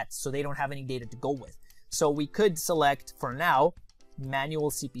data yet, so they don't have any data to go with. So we could select, for now,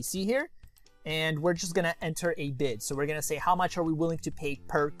 manual CPC here. And we're just going to enter a bid. So we're going to say how much are we willing to pay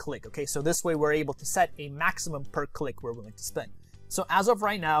per click. Okay, so this way we're able to set a maximum per click we're willing to spend. So as of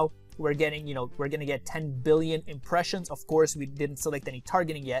right now, we're getting, you know, we're going to get 10 billion impressions. Of course, we didn't select any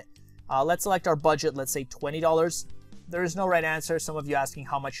targeting yet. Let's select our budget. Let's say $20. There is no right answer. Some of you asking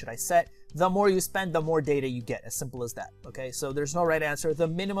how much should I set. The more you spend, the more data you get. As simple as that. Okay, so there's no right answer. The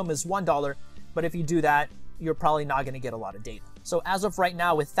minimum is $1. But if you do that, you're probably not going to get a lot of data. So as of right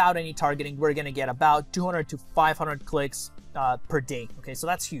now, without any targeting, we're going to get about 200 to 500 clicks per day. Okay, so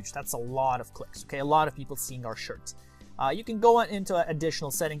that's huge. That's a lot of clicks. Okay, a lot of people seeing our shirts. You can go on into additional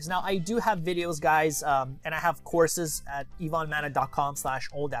settings. Now, I do have videos, guys, and I have courses at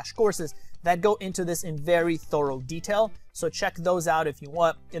ivanmana.com/all-courses that go into this in very thorough detail. So check those out if you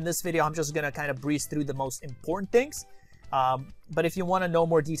want. In this video, I'm just going to kind of breeze through the most important things. But if you want to know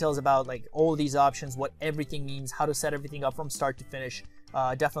more details about like all these options, what everything means, how to set everything up from start to finish,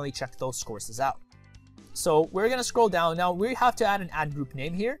 definitely check those courses out. So we're going to scroll down. Now we have to add an ad group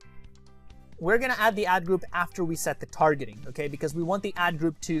name here. We're going to add the ad group after we set the targeting, okay? Because we want the ad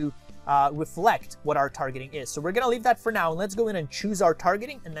group to reflect what our targeting is. So we're going to leave that for now, and let's go in and choose our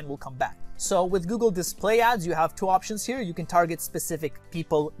targeting, and then we'll come back. So with Google Display Ads, you have two options here. You can target specific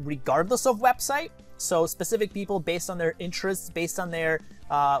people regardless of website. So specific people based on their interests, based on their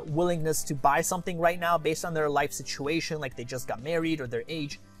willingness to buy something right now, based on their life situation, like they just got married or their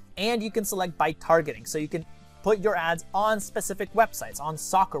age. And you can select by targeting. So you can put your ads on specific websites, on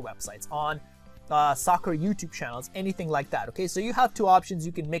soccer websites, on soccer YouTube channels, anything like that. Okay, so you have two options.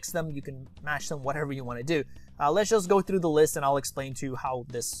 You can mix them, you can match them, whatever you want to do. Let's just go through the list and I'll explain to you how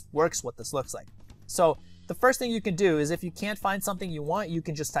this works, what this looks like. So the first thing you can do is if you can't find something you want, you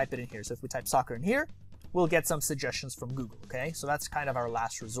can just type it in here. So if we type soccer in here, we'll get some suggestions from Google. Okay, so that's kind of our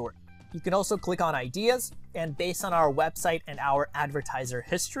last resort. You can also click on ideas, and based on our website and our advertiser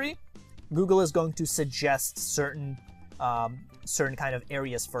history, Google is going to suggest certain kind of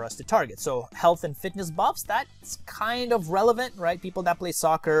areas for us to target. So health and fitness buffs, that's kind of relevant, right? People that play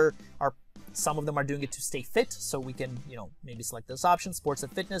soccer some of them are doing it to stay fit, so we can, maybe select those options. Sports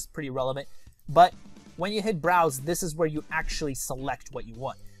and fitness, pretty relevant. But when you hit browse, this is where you actually select what you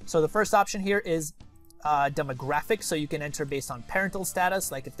want. So the first option here is demographics. So you can enter based on parental status,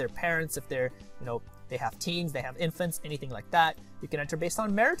 like if they're parents, if they're, they have teens, they have infants, anything like that. You can enter based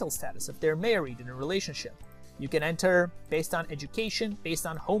on marital status, if they're married in a relationship. You can enter based on education, based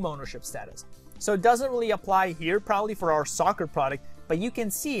on home ownership status. So it doesn't really apply here probably for our soccer product, but you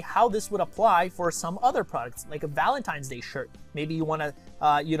can see how this would apply for some other products, like a Valentine's Day shirt. Maybe you want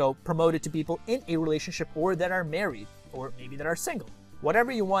to, promote it to people in a relationship or that are married, or maybe that are single.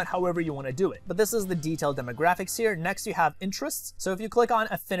 Whatever you want, however you want to do it. But this is the detailed demographics here. Next, you have interests. So if you click on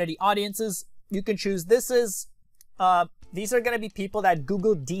affinity audiences, you can choose these are going to be people that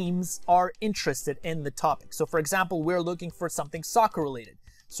Google deems are interested in the topic. So for example, we're looking for something soccer related.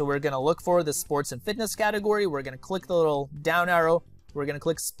 So we're going to look for the sports and fitness category. We're going to click the little down arrow. We're going to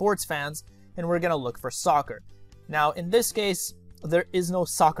click sports fans, and we're going to look for soccer. Now, in this case, there is no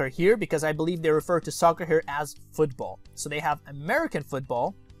soccer here because I believe they refer to soccer here as football. So they have American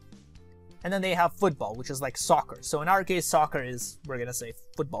football, and then they have football, which is like soccer. So in our case, soccer is, we're going to say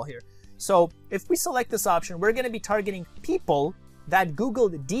football here. So if we select this option, we're going to be targeting people that Google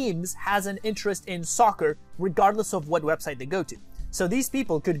deems has an interest in soccer, regardless of what website they go to. So these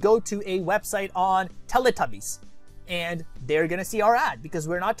people could go to a website on Teletubbies, and they're going to see our ad because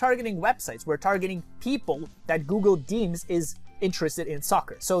we're not targeting websites. We're targeting people that Google deems is interested in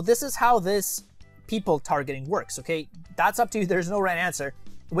soccer. So this is how this people targeting works, okay? That's up to you. There's no right answer.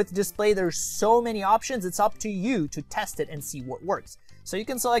 With display, there's so many options. It's up to you to test it and see what works. So you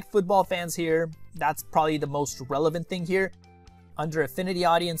can select football fans here. That's probably the most relevant thing here. Under affinity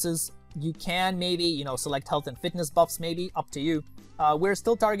audiences, you can maybe, select health and fitness buffs, maybe, up to you. We're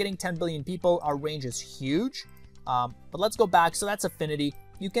still targeting 10 billion people. Our range is huge. But let's go back. So that's affinity.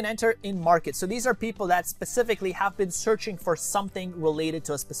 You can enter in market. So these are people that specifically have been searching for something related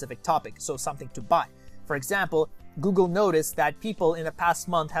to a specific topic. So something to buy. For example, Google noticed that people in the past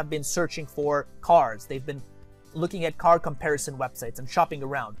month have been searching for cars. They've been looking at car comparison websites and shopping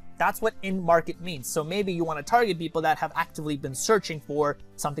around. That's what in market means. So maybe you want to target people that have actively been searching for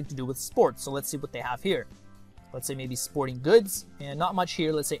something to do with sports. So let's see what they have here. Let's say maybe sporting goods, and not much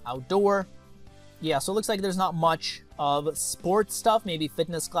here. Let's say outdoor. Yeah, so it looks like there's not much of sports stuff, maybe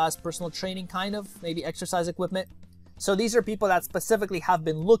fitness class, personal training kind of, maybe exercise equipment. So these are people that specifically have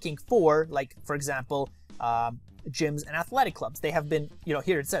been looking for, like, for example, gyms and athletic clubs. They have been,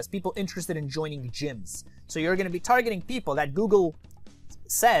 here it says, people interested in joining gyms. So you're going to be targeting people that Google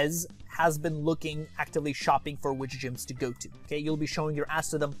says has been looking, actively shopping for which gyms to go to. Okay, you'll be showing your ads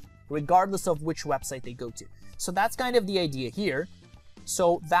to them regardless of which website they go to. So that's kind of the idea here.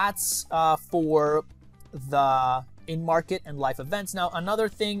 So that's for the in-market and live events. Now, another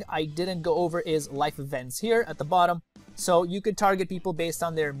thing I didn't go over is live events here at the bottom. So you could target people based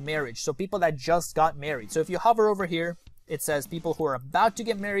on their marriage. So people that just got married. So if you hover over here, it says people who are about to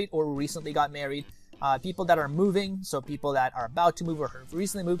get married or recently got married. People that are moving. So people that are about to move or have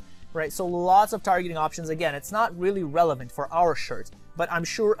recently moved. Right, so lots of targeting options. Again, it's not really relevant for our shirt, but I'm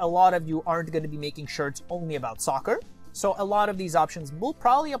sure a lot of you aren't going to be making shirts only about soccer. So a lot of these options will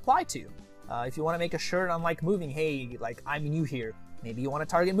probably apply to you. If you want to make a shirt on like moving, hey, like I'm new here, maybe you want to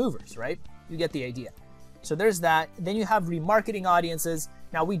target movers, right? You get the idea. So there's that. Then you have remarketing audiences.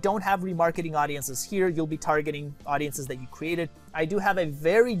 Now we don't have remarketing audiences here. You'll be targeting audiences that you created. I do have a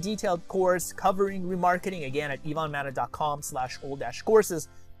very detailed course covering remarketing, again at ivanmana.com/old-courses.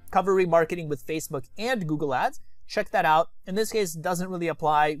 Cover remarketing with Facebook and Google Ads. Check that out. In this case, it doesn't really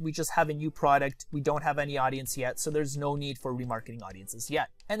apply. We just have a new product. We don't have any audience yet, so there's no need for remarketing audiences yet.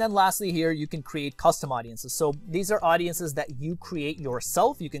 And then lastly here, you can create custom audiences. So these are audiences that you create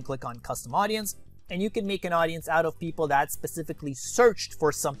yourself. You can click on custom audience, and you can make an audience out of people that specifically searched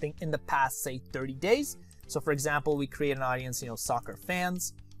for something in the past, say 30 days. So for example, we create an audience, soccer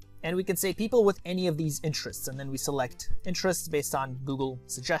fans. And we can say people with any of these interests, and then we select interests based on Google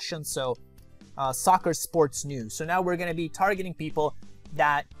suggestions. So soccer sports news. So now we're going to be targeting people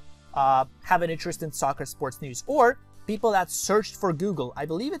that have an interest in soccer sports news, or people that searched for Google. I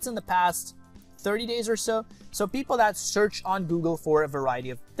believe it's in the past 30 days or so. So people that search on Google for a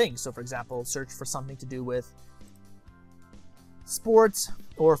variety of things. So for example, search for something to do with sports,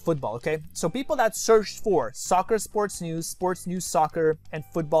 or football, okay? So people that searched for soccer sports news soccer, and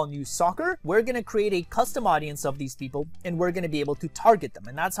football news soccer, we're gonna create a custom audience of these people and we're gonna be able to target them.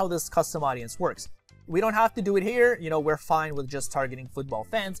 And that's how this custom audience works. We don't have to do it here, you know, we're fine with just targeting football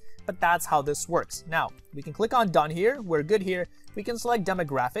fans, but that's how this works. Now, we can click on done here, we're good here. We can select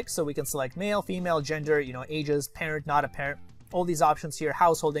demographics, so we can select male, female, gender, you know, ages, parent, not a parent, all these options here,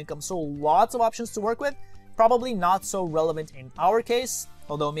 household income, so lots of options to work with. Probably not so relevant in our case,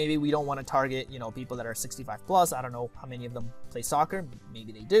 although maybe we don't want to target, you know, people that are 65 plus. I don't know how many of them play soccer,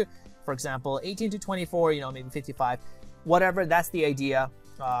 maybe they do. For example, 18 to 24, you know, maybe 55, whatever, that's the idea.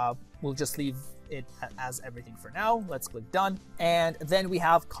 We'll just leave it as everything for now. Let's click done. And then we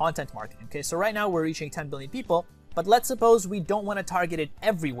have content marketing. Okay, so right now we're reaching 10 billion people, but let's suppose we don't want to target it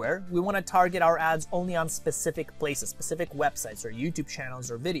everywhere. We want to target our ads only on specific places, specific websites or YouTube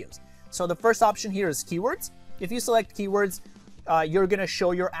channels or videos. So the first option here is keywords. If you select keywords, you're going to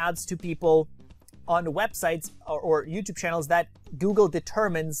show your ads to people on websites or YouTube channels that Google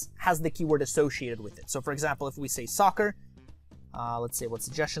determines has the keyword associated with it. So for example, if we say soccer, let's see what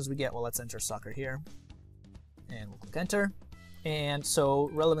suggestions we get. Well, let's enter soccer here and we'll click enter. And so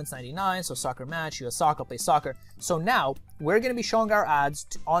relevance 99, so soccer match, US soccer, play soccer. So now we're going to be showing our ads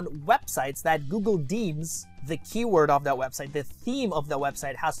on websites that Google deems the keyword of that website, the theme of the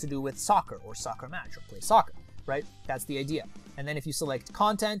website has to do with soccer or soccer match or play soccer, right? That's the idea. And then if you select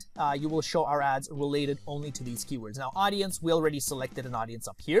content, you will show our ads related only to these keywords. Now audience, we already selected an audience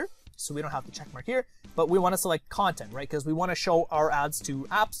up here, so we don't have to check mark here, but we want to select content, right? Because we want to show our ads to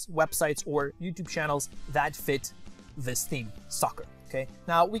apps, websites, or YouTube channels that fit this theme, soccer, okay?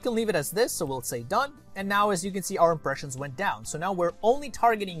 Now we can leave it as this, so we'll say done. And now as you can see, our impressions went down. So now we're only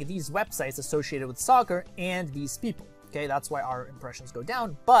targeting these websites associated with soccer and these people, okay? That's why our impressions go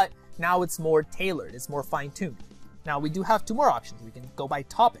down, but now it's more tailored, it's more fine-tuned. Now we do have two more options. We can go by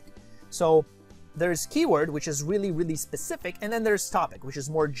topic. So there's keyword, which is really, really specific, and then there's topic, which is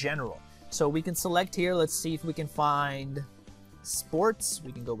more general. So we can select here, let's see if we can find sports.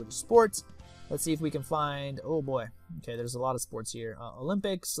 We can go with sports. Let's see if we can find, oh boy, okay, there's a lot of sports here.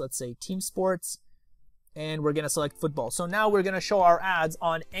 Olympics, let's say team sports, and we're gonna select football. So now we're gonna show our ads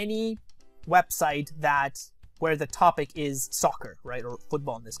on any website where the topic is soccer, right, or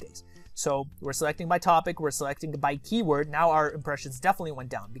football in this case. So we're selecting by topic, we're selecting by keyword. Now our impressions definitely went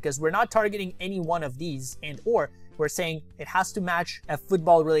down because we're not targeting any one of these, and or we're saying it has to match a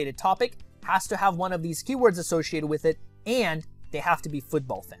football related topic, has to have one of these keywords associated with it, and they have to be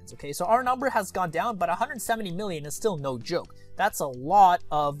football fans, okay? So our number has gone down, but 170 million is still no joke. That's a lot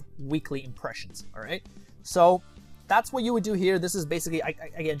of weekly impressions, all right? So that's what you would do here. This is basically,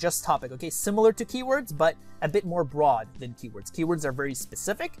 again, just topic, okay? Similar to keywords, but a bit more broad than keywords. Keywords are very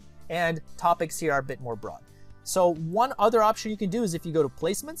specific, and topics here are a bit more broad. So one other option you can do is if you go to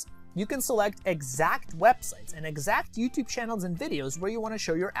placements, you can select exact websites and exact YouTube channels and videos where you want to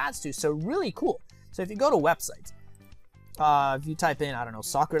show your ads to. So really cool. So if you go to websites, if you type in, I don't know,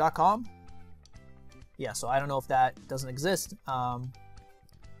 soccer.com. Yeah, so I don't know if that doesn't exist.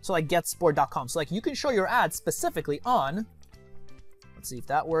 So like getsport.com. So like you can show your ads specifically on, let's see if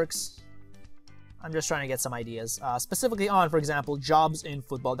that works. I'm just trying to get some ideas. Specifically on, for example,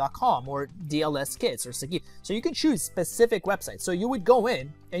 jobsinfootball.com or DLS Kits or Saki. So you can choose specific websites. So you would go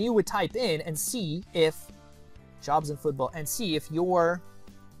in and you would type in and see if jobs in football and see if your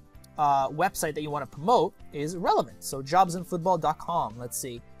website that you want to promote is relevant. So jobsinfootball.com, let's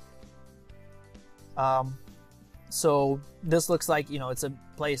see. So this looks like, you know, it's a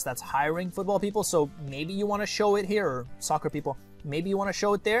place that's hiring football people. So maybe you want to show it here, or soccer people. Maybe you want to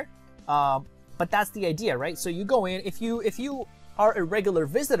show it there. But that's the idea, right? So you go in, if you are a regular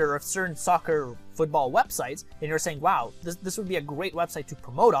visitor of certain soccer or football websites, and you're saying, wow, this would be a great website to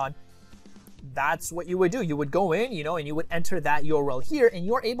promote on, that's what you would do. You would go in, you know, and you would enter that URL here, and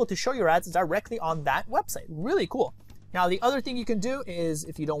you're able to show your ads directly on that website. Really cool. Now, the other thing you can do is,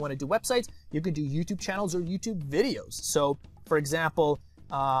 if you don't want to do websites, you can do YouTube channels or YouTube videos. So, for example,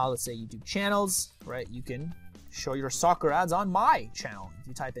 let's say YouTube channels, right? You can show your soccer ads on my channel. If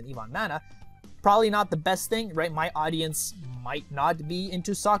you type in Ivan Mana, probably not the best thing, right? My audience might not be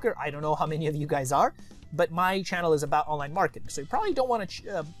into soccer. I don't know how many of you guys are, but my channel is about online marketing. So you probably don't want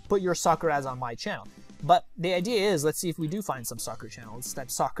to put your soccer ads on my channel. But the idea is, let's see if we do find some soccer channels. Type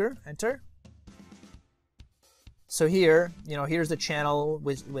soccer, enter. So here, you know, here's the channel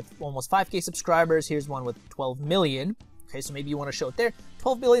with almost 5K subscribers. Here's one with 12 million. Okay, so maybe you want to show it there.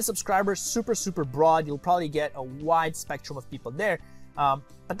 12 billion subscribers, super, super broad. You'll probably get a wide spectrum of people there.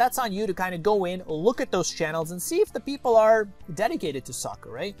 But that's on you to kind of go in, look at those channels and see if the people are dedicated to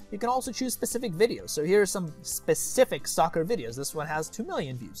soccer, right? You can also choose specific videos. So here are some specific soccer videos. This one has 2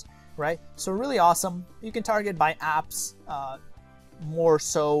 million views, right? So really awesome. You can target by apps, more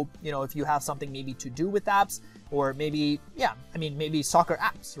so, you know, if you have something maybe to do with apps, or maybe, yeah, I mean, maybe soccer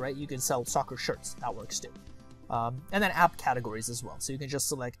apps, right? You can sell soccer shirts. That works too. And then app categories as well. So you can just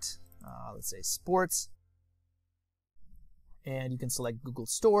select, let's say sports, and you can select Google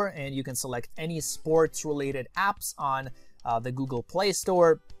Store, and you can select any sports related apps on the Google Play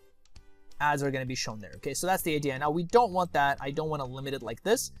Store. Ads are going to be shown there. Okay, so that's the idea. Now we don't want that. I don't want to limit it like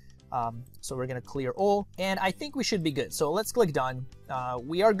this. So we're going to clear all, and I think we should be good. So let's click done.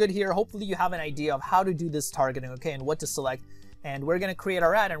 We are good here. Hopefully you have an idea of how to do this targeting, okay, and what to select. And we're going to create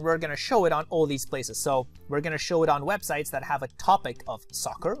our ad, and we're going to show it on all these places. So we're going to show it on websites that have a topic of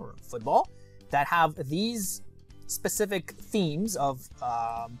soccer or football, that have these specific themes of,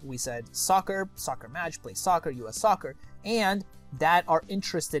 we said soccer, soccer match, play soccer, US soccer, and that are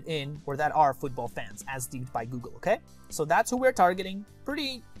interested in, or that are football fans as deemed by Google, okay? So that's who we're targeting.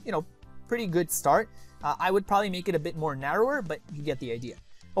 Pretty, you know, pretty good start. I would probably make it a bit more narrower, but you get the idea.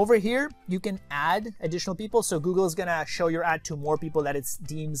 Over here, you can add additional people. So Google is gonna show your ad to more people that it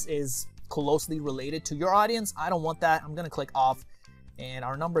deems is closely related to your audience. I don't want that. I'm gonna click off, and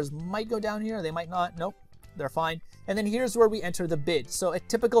our numbers might go down here. They might not. Nope. They're fine. And then here's where we enter the bid. So a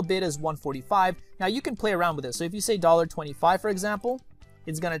typical bid is $145. Now you can play around with it. So if you say $1.25, for example,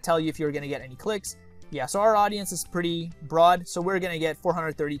 it's going to tell you if you're going to get any clicks. Yeah, so our audience is pretty broad. So we're going to get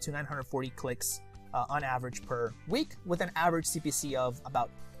 430 to 940 clicks on average per week, with an average CPC of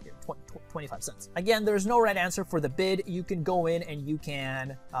about 25 cents. Again, there's no right answer for the bid. You can go in and you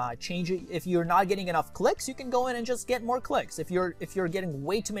can change it. If you're not getting enough clicks, you can go in and just get more clicks. If you're getting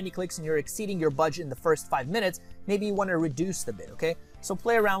way too many clicks and you're exceeding your budget in the first 5 minutes, maybe you want to reduce the bid, okay? So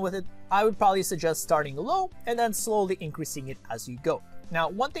play around with it. I would probably suggest starting low and then slowly increasing it as you go. Now,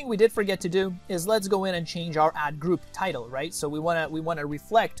 one thing we did forget to do is let's go in and change our ad group title, right? So we want to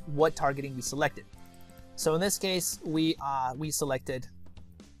reflect what targeting we selected. So in this case, we selected,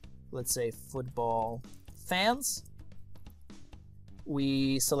 let's say, football fans.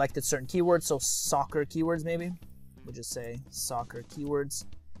 We selected certain keywords, so soccer keywords maybe. We'll just say soccer keywords.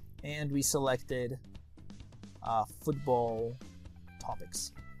 And we selected football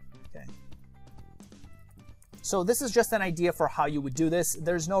topics. Okay. So this is just an idea for how you would do this.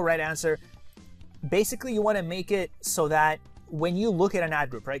 There's no right answer. Basically, you want to make it so that when you look at an ad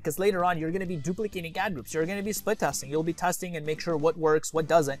group, right? Because later on, you're going to be duplicating ad groups. You're going to be split testing. You'll be testing and make sure what works, what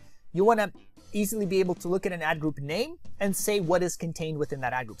doesn't. You want to easily be able to look at an ad group name and say what is contained within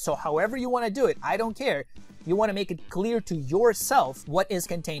that ad group. So however you want to do it, I don't care. You want to make it clear to yourself what is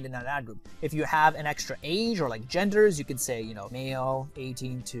contained in that ad group. If you have an extra age or like genders, you can say, you know, male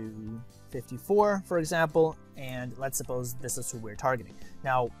 18 to 54, for example, and let's suppose this is who we're targeting.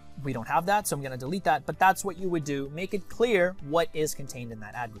 Now, we don't have that, so I'm going to delete that, but that's what you would do. Make it clear what is contained in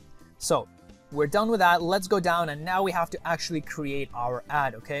that ad group. So we're done with that. Let's go down, and now we have to actually create our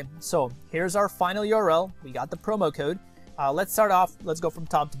ad, okay? So here's our final URL. We got the promo code. Let's start off. Let's go from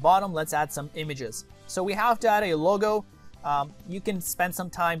top to bottom. Let's add some images. So we have to add a logo. You can spend some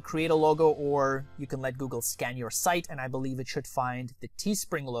time, create a logo, or you can let Google scan your site, and I believe it should find the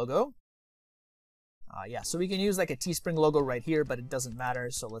Teespring logo. Yeah, so we can use like a Teespring logo right here, but it doesn't matter.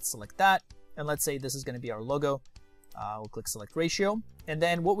 So let's select that. And let's say this is going to be our logo. We'll click select ratio. And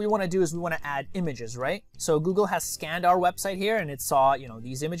then what we want to do is we want to add images, right? So Google has scanned our website here and it saw, you know,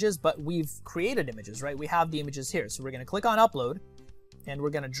 these images, but we've created images, right? We have the images here. So we're going to click on upload and we're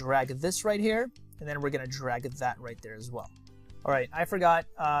going to drag this right here. And then we're going to drag that right there as well. All right, I forgot,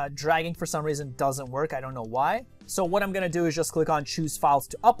 dragging for some reason doesn't work. I don't know why. So what I'm gonna do is just click on choose files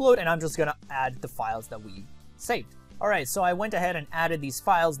to upload, and I'm just gonna add the files that we saved. All right, so I went ahead and added these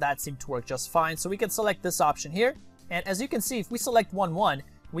files. That seemed to work just fine. So we can select this option here. And as you can see, if we select 1.1,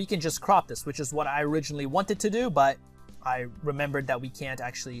 we can just crop this, which is what I originally wanted to do, but I remembered that we can't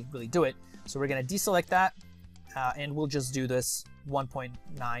actually really do it. So we're gonna deselect that, and we'll just do this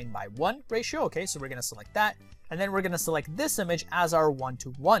 1.9:1 ratio. Okay, so we're gonna select that. And then we're going to select this image as our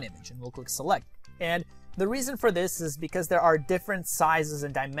 1:1 image, and we'll click select. And the reason for this is because there are different sizes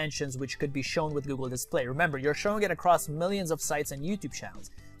and dimensions which could be shown with Google Display. Remember, you're showing it across millions of sites and YouTube channels.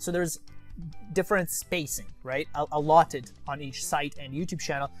 So there's different spacing, right? Allotted on each site and YouTube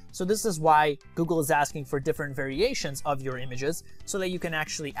channel. So this is why Google is asking for different variations of your images so that you can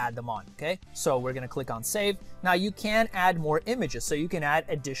actually add them on, okay? So we're gonna click on save. Now you can add more images, so you can add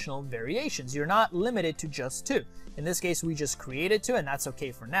additional variations. You're not limited to just 2. In this case, we just created 2 and that's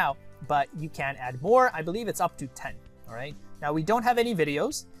okay for now, but you can add more. I believe it's up to 10. All right. Now we don't have any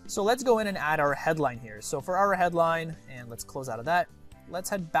videos, so let's go in and add our headline here. So for our headline, and let's close out of that, let's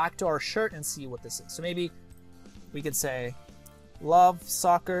head back to our shirt and see what this is. So maybe we could say, love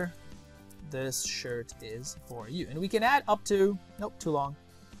soccer, this shirt is for you. And we can add up to, nope, too long.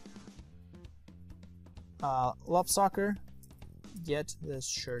 Love soccer, get this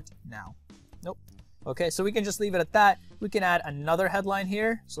shirt now. Nope. Okay, so we can just leave it at that. We can add another headline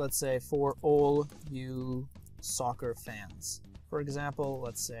here. So let's say, for all you soccer fans. For example,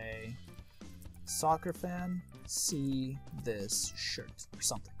 let's say, soccer fan, see this shirt or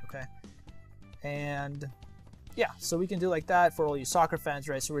something, okay? And yeah, so we can do like that for all you soccer fans,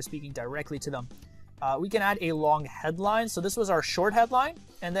 right? So we're speaking directly to them. We can add a long headline. So this was our short headline,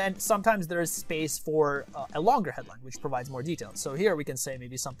 and then sometimes there is space for a longer headline, which provides more details. So here we can say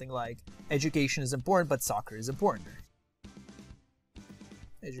maybe something like, education is important, but soccer is important.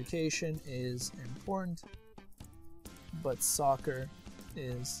 Education is important, but soccer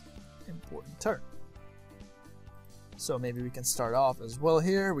is importanter. So maybe we can start off as well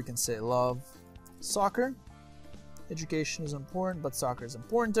here. We can say, love soccer, education is important, but soccer is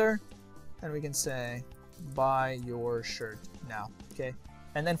importanter. And we can say, buy your shirt now, okay?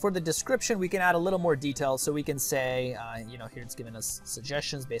 And then for the description, we can add a little more detail. So we can say, you know, here it's giving us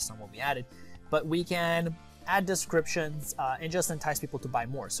suggestions based on what we added, but we can add descriptions and just entice people to buy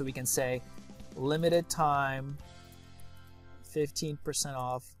more. So we can say, limited time, 15%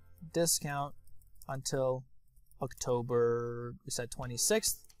 off, discount until October, we said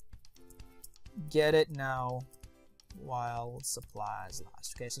 26th. Get it now while supplies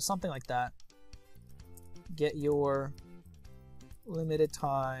last. Okay, so something like that. Get your limited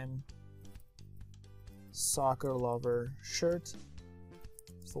time soccer lover shirt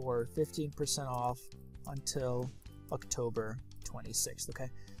for 15% off until October 26th. Okay,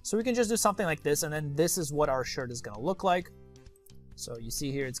 so we can just do something like this, and then this is what our shirt is going to look like. So you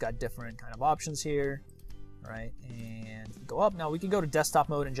see here, it's got different kind of options here, right? And if we go up, now we can go to desktop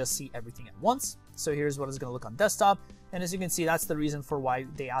mode and just see everything at once. So here's what it's going to look on desktop. And as you can see, that's the reason for why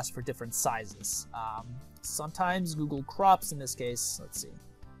they ask for different sizes. Sometimes Google crops in this case. Let's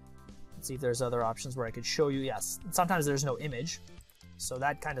see if there's other options where I could show you. Yes, sometimes there's no image, so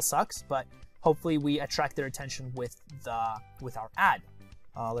that kind of sucks, but hopefully we attract their attention with our ad.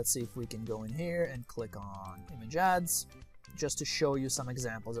 Let's see if we can go in here and click on image ads just to show you some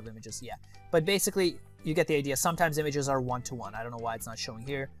examples of images. Yeah, but basically you get the idea. Sometimes images are one-to-one. I don't know why it's not showing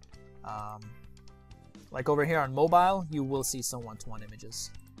here. Like over here on mobile, you will see some one-to-one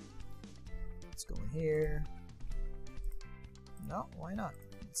images. Let's go in here. No, why not?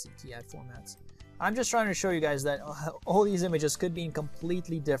 Let's see, key ad formats. I'm just trying to show you guys that all these images could be in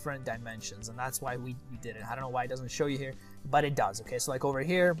completely different dimensions, and that's why we did it. I don't know why it doesn't show you here, but it does. Okay, so like over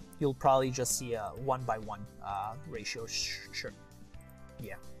here, you'll probably just see a 1:1 ratio. Sure,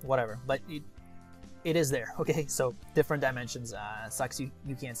 yeah, whatever, but it is there. Okay, so different dimensions. Sucks you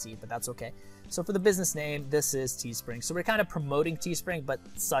can't see it, but that's okay. So for the business name, this is Teespring. So we're kind of promoting Teespring, but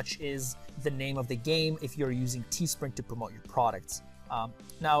such is the name of the game if you're using Teespring to promote your products.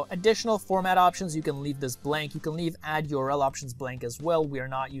 Now, additional format options, you can leave this blank. You can leave add URL options blank as well. We are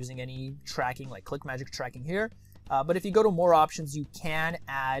not using any tracking like ClickMagick tracking here. But if you go to more options, you can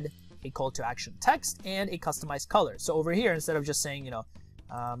add a call to action text and a customized color. So over here, instead of just saying, you know,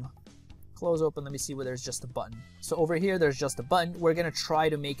 close open, let me see where there's just a button. So over here, there's just a button. We're going to try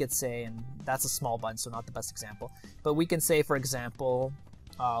to make it say, and that's a small button, so not the best example. But we can say, for example,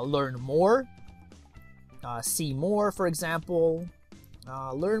 learn more, see more, for example.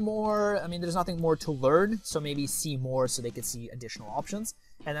 Learn more, I mean, there's nothing more to learn, so maybe see more so they could see additional options.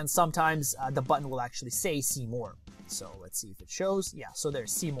 And then sometimes the button will actually say see more. So let's see if it shows. Yeah, so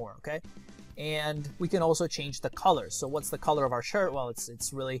there's see more, okay? And we can also change the color. So what's the color of our shirt? Well,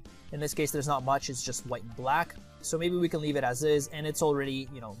 it's really, in this case, there's not much. It's just white and black. So maybe we can leave it as is, and it's already,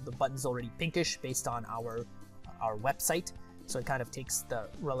 you know, the button's already pinkish based on our website. So it kind of takes the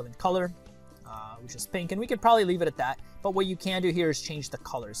relevant color, which is pink, and we could probably leave it at that. But what you can do here is change the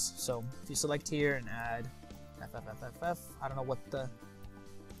colors. So if you select here and add FFFFF, I don't know what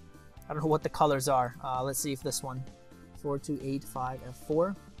the colors are. Let's see if this one,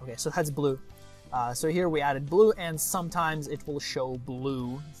 4285F4. Okay, so that's blue. So here we added blue, and sometimes it will show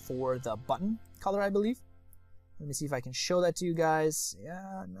blue for the button color, I believe. Let me see if I can show that to you guys.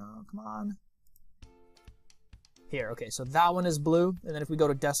 Yeah, no, come on. Here, okay, so that one is blue, and then if we go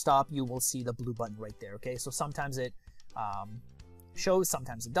to desktop, you will see the blue button right there, okay? So sometimes it shows,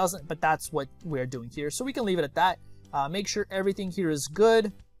 sometimes it doesn't, but that's what we're doing here. So we can leave it at that. Make sure everything here is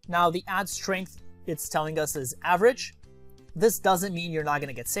good. Now, the ad strength, it's telling us is average. This doesn't mean you're not going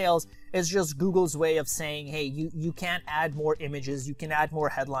to get sales. It's just Google's way of saying, hey, you can't add more images, you can add more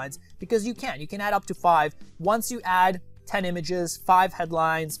headlines, because you can add up to 5. Once you add 10 images, 5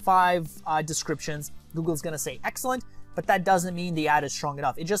 headlines, 5 descriptions, Google's gonna say excellent, but that doesn't mean the ad is strong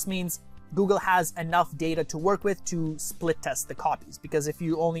enough. It just means Google has enough data to work with to split test the copies, because if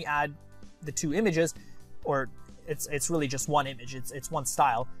you only add the 2 images, or it's really just one image, it's one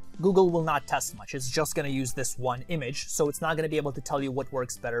style, Google will not test much. It's just going to use this one image, so it's not going to be able to tell you what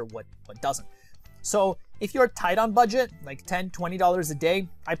works better, what doesn't. So if you're tight on budget, like $10, $20 a day,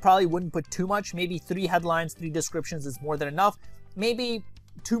 I probably wouldn't put too much. Maybe 3 headlines, 3 descriptions is more than enough. Maybe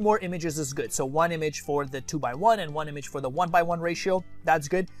 2 more images is good. So 1 image for the 2:1 and 1 image for the 1:1 ratio. That's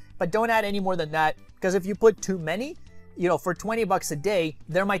good. But don't add any more than that, because if you put too many, you know, for 20 bucks a day,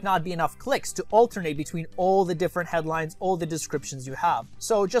 there might not be enough clicks to alternate between all the different headlines, all the descriptions you have.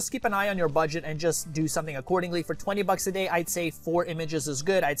 So just keep an eye on your budget and just do something accordingly. For 20 bucks a day, I'd say 4 images is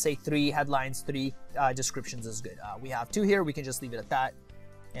good. I'd say 3 headlines, 3 descriptions is good. We have 2 here. We can just leave it at that.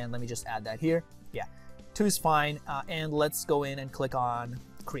 And let me just add that here. Yeah, 2 is fine. And let's go in and click on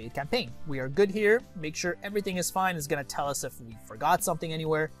Create Campaign. We are good here. Make sure everything is fine. It's going to tell us if we forgot something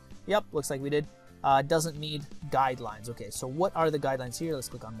anywhere. Yep, looks like we did. Doesn't need guidelines. Okay, so what are the guidelines here? Let's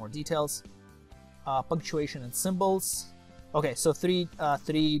click on more details. Punctuation and symbols. Okay, so 3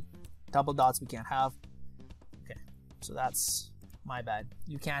 double dots we can't have. Okay, so that's my bad.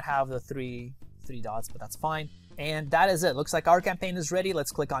 You can't have the three dots, but that's fine. And that is it. Looks like our campaign is ready.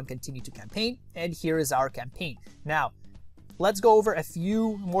 Let's click on Continue to Campaign, and here is our campaign. Now, let's go over a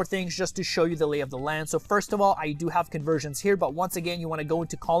few more things just to show you the lay of the land. So first of all, I do have conversions here, but once again, you want to go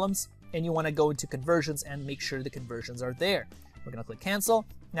into columns and you want to go into conversions and make sure the conversions are there. We're going to click cancel.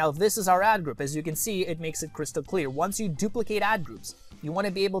 Now this is our ad group. As you can see, it makes it crystal clear. Once you duplicate ad groups, you want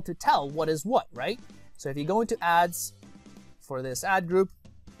to be able to tell what is what, right? So if you go into ads for this ad group,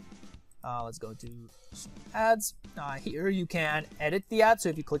 let's go to ads. Here you can edit the ad. So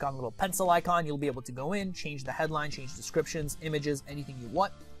if you click on the little pencil icon, you'll be able to go in, change the headline, change descriptions, images, anything you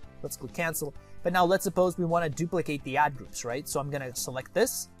want. Let's click cancel. But now let's suppose we want to duplicate the ad groups, right? So I'm going to select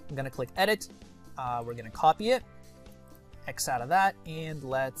this. I'm going to click edit. We're going to copy it, X out of that, and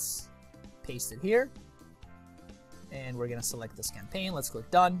let's paste it here. And we're going to select this campaign. Let's click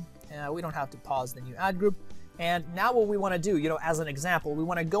done. We don't have to pause the new ad group. And now what we want to do, you know, as an example, we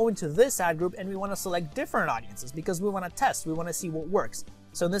want to go into this ad group and we want to select different audiences because we want to test. We want to see what works.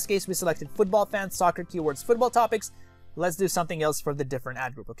 So in this case, we selected football fans, soccer keywords, football topics. Let's do something else for the different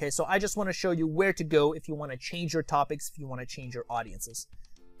ad group. Okay, so I just want to show you where to go if you want to change your topics, if you want to change your audiences.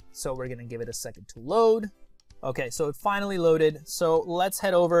 So we're going to give it a second to load. Okay, so it finally loaded. So let's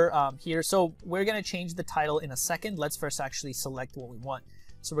head over here. So we're going to change the title in a second. Let's first actually select what we want.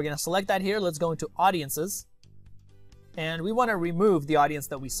 So we're going to select that here. Let's go into audiences. And we want to remove the audience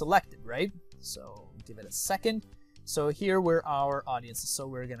that we selected, right? So give it a second. So here were our audiences. So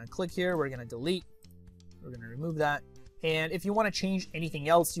we're going to click here. We're going to delete. We're going to remove that. And if you want to change anything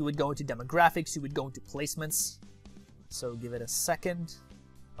else, you would go into demographics. You would go into placements. So give it a second.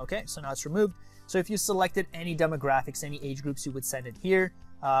 Okay, so now it's removed. So if you selected any demographics, any age groups, you would send it here.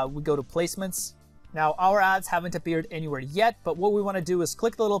 We go to placements. Now our ads haven't appeared anywhere yet, but what we want to do is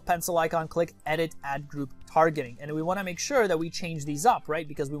click the little pencil icon, click edit ad group targeting. And we want to make sure that we change these up, right?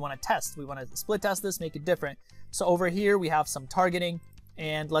 Because we want to test. We want to split test this, make it different. So over here, we have some targeting.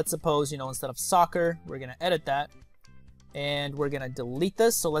 And let's suppose, you know, instead of soccer, we're going to edit that. And we're going to delete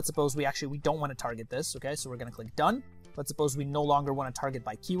this. So let's suppose we don't want to target this. Okay, so we're going to click done. Let's suppose we no longer want to target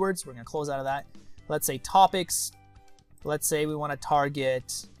by keywords. We're going to close out of that. Let's say topics. Let's say we want to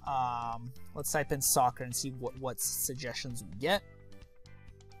target, let's type in soccer and see what suggestions we get.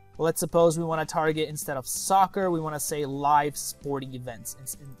 Let's suppose we want to target, instead of soccer, we want to say live sporting events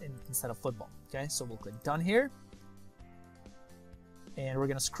instead of football. Okay, so we'll click done here. And we're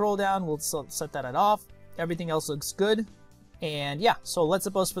going to scroll down. We'll set that off. Everything else looks good. And yeah, so let's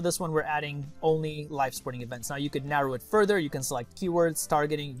suppose for this one, we're adding only live sporting events. Now you could narrow it further. You can select keywords,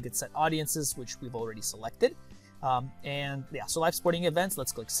 targeting, you could set audiences, which we've already selected. And yeah, so live sporting events,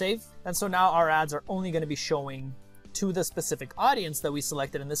 let's click save. And so now our ads are only going to be showing to the specific audience that we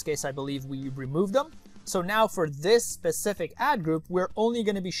selected. In this case, I believe we removed them. So now for this specific ad group, we're only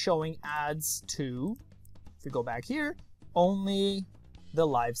going to be showing ads to, if we go back here, only the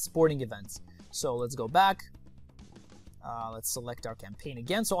live sporting events. So let's go back. Let's select our campaign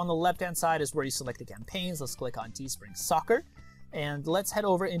again. So on the left-hand side is where you select the campaigns. Let's click on Teespring Soccer. And let's head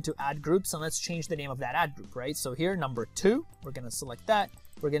over into ad groups and let's change the name of that ad group, right? So here, number 2, we're going to select that.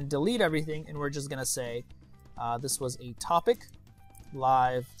 We're going to delete everything and we're just going to say this was a topic.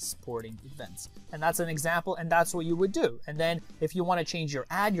 live sporting events. And that's an example, and that's what you would do. And then if you want to change your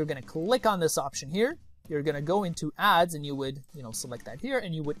ad, you're going to click on this option here. You're going to go into ads and you would, select that here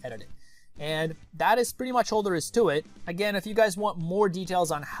and you would edit it. And that is pretty much all there is to it. Again, if you guys want more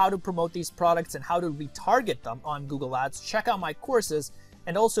details on how to promote these products and how to retarget them on Google Ads, check out my courses.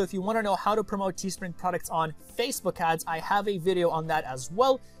 And also, if you want to know how to promote Teespring products on Facebook ads, I have a video on that as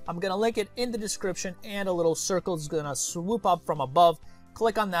well. I'm going to link it in the description, and a little circle is going to swoop up from above.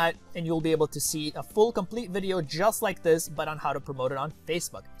 Click on that and you'll be able to see a full complete video just like this, but on how to promote it on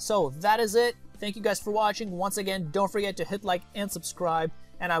Facebook. So that is it. Thank you guys for watching. Once again, don't forget to hit like and subscribe,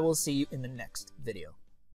 and I will see you in the next video.